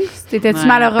malheureuse? T'étais-tu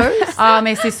malheureuse? Ah,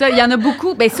 mais c'est ça. Il y en a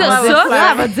beaucoup. Ben ça,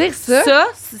 elle va dire ça. Ça,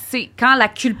 c'est quand la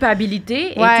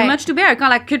culpabilité est too much to bear. Quand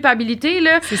la culpabilité,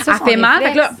 là, elle fait mal.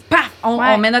 Fait que là, paf,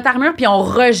 on met notre armure puis on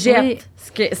rejette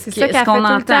ce qu'on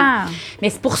entend. Mais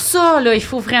c'est pour ça, là, il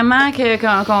faut vraiment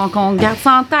qu'on garde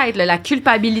ça en tête. Là. La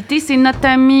culpabilité, c'est notre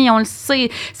ami, on le sait.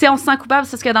 Si on se sent coupable,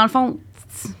 c'est parce que dans le fond,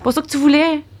 c'est pas ça que tu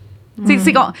voulais.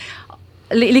 C'est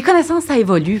les connaissances, ça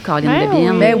évolue, Caroline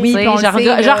Debine. Ben oui,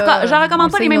 je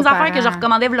recommande pas les mêmes affaires que je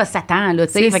recommandais il y a 7 ans. Là,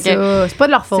 c'est ça. C'est pas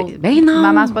de leur faute. Ben non.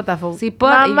 Maman, c'est pas de ta faute. C'est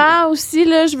pas Maman aussi,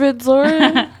 là, je veux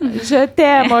dire, je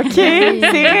t'aime, OK?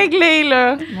 C'est réglé,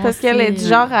 là. Parce qu'elle est du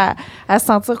genre à se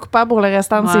sentir coupable pour le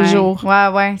restant de ses jours.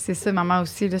 Ouais, c'est ça, maman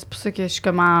aussi. Là, c'est pour ça que je suis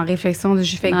comme en réflexion.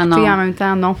 Je fais écouter en même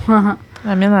temps, non.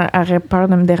 La mienne, elle aurait peur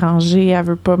de me déranger. Elle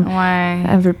veut pas.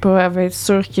 Elle veut être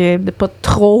sûre qu'il n'y ait pas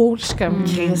trop. Je suis comme,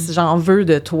 Chris, j'en veux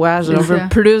de toi. J'en veux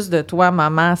plus de toi,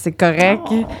 maman. C'est correct.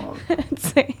 Tu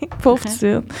sais, pauvre petite.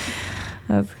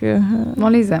 En tout cas. On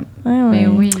les aime. Mais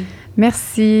oui.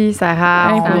 Merci,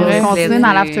 Sarah. On va continuer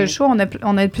dans l'after show.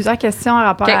 On a plusieurs questions en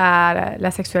rapport à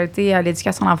la sexualité et à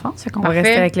l'éducation de l'enfance. Fait qu'on va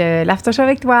rester avec l'after show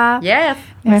avec toi. Yes!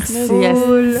 Merci.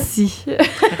 Merci.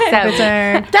 Ça va être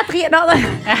un quatrième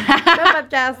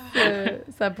podcast.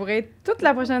 Ça pourrait être toute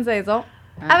la prochaine saison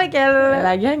avec elle.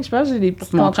 La gang, je pense que j'ai des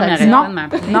petites contractions. Non.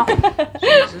 Je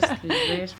vais juste lui dire,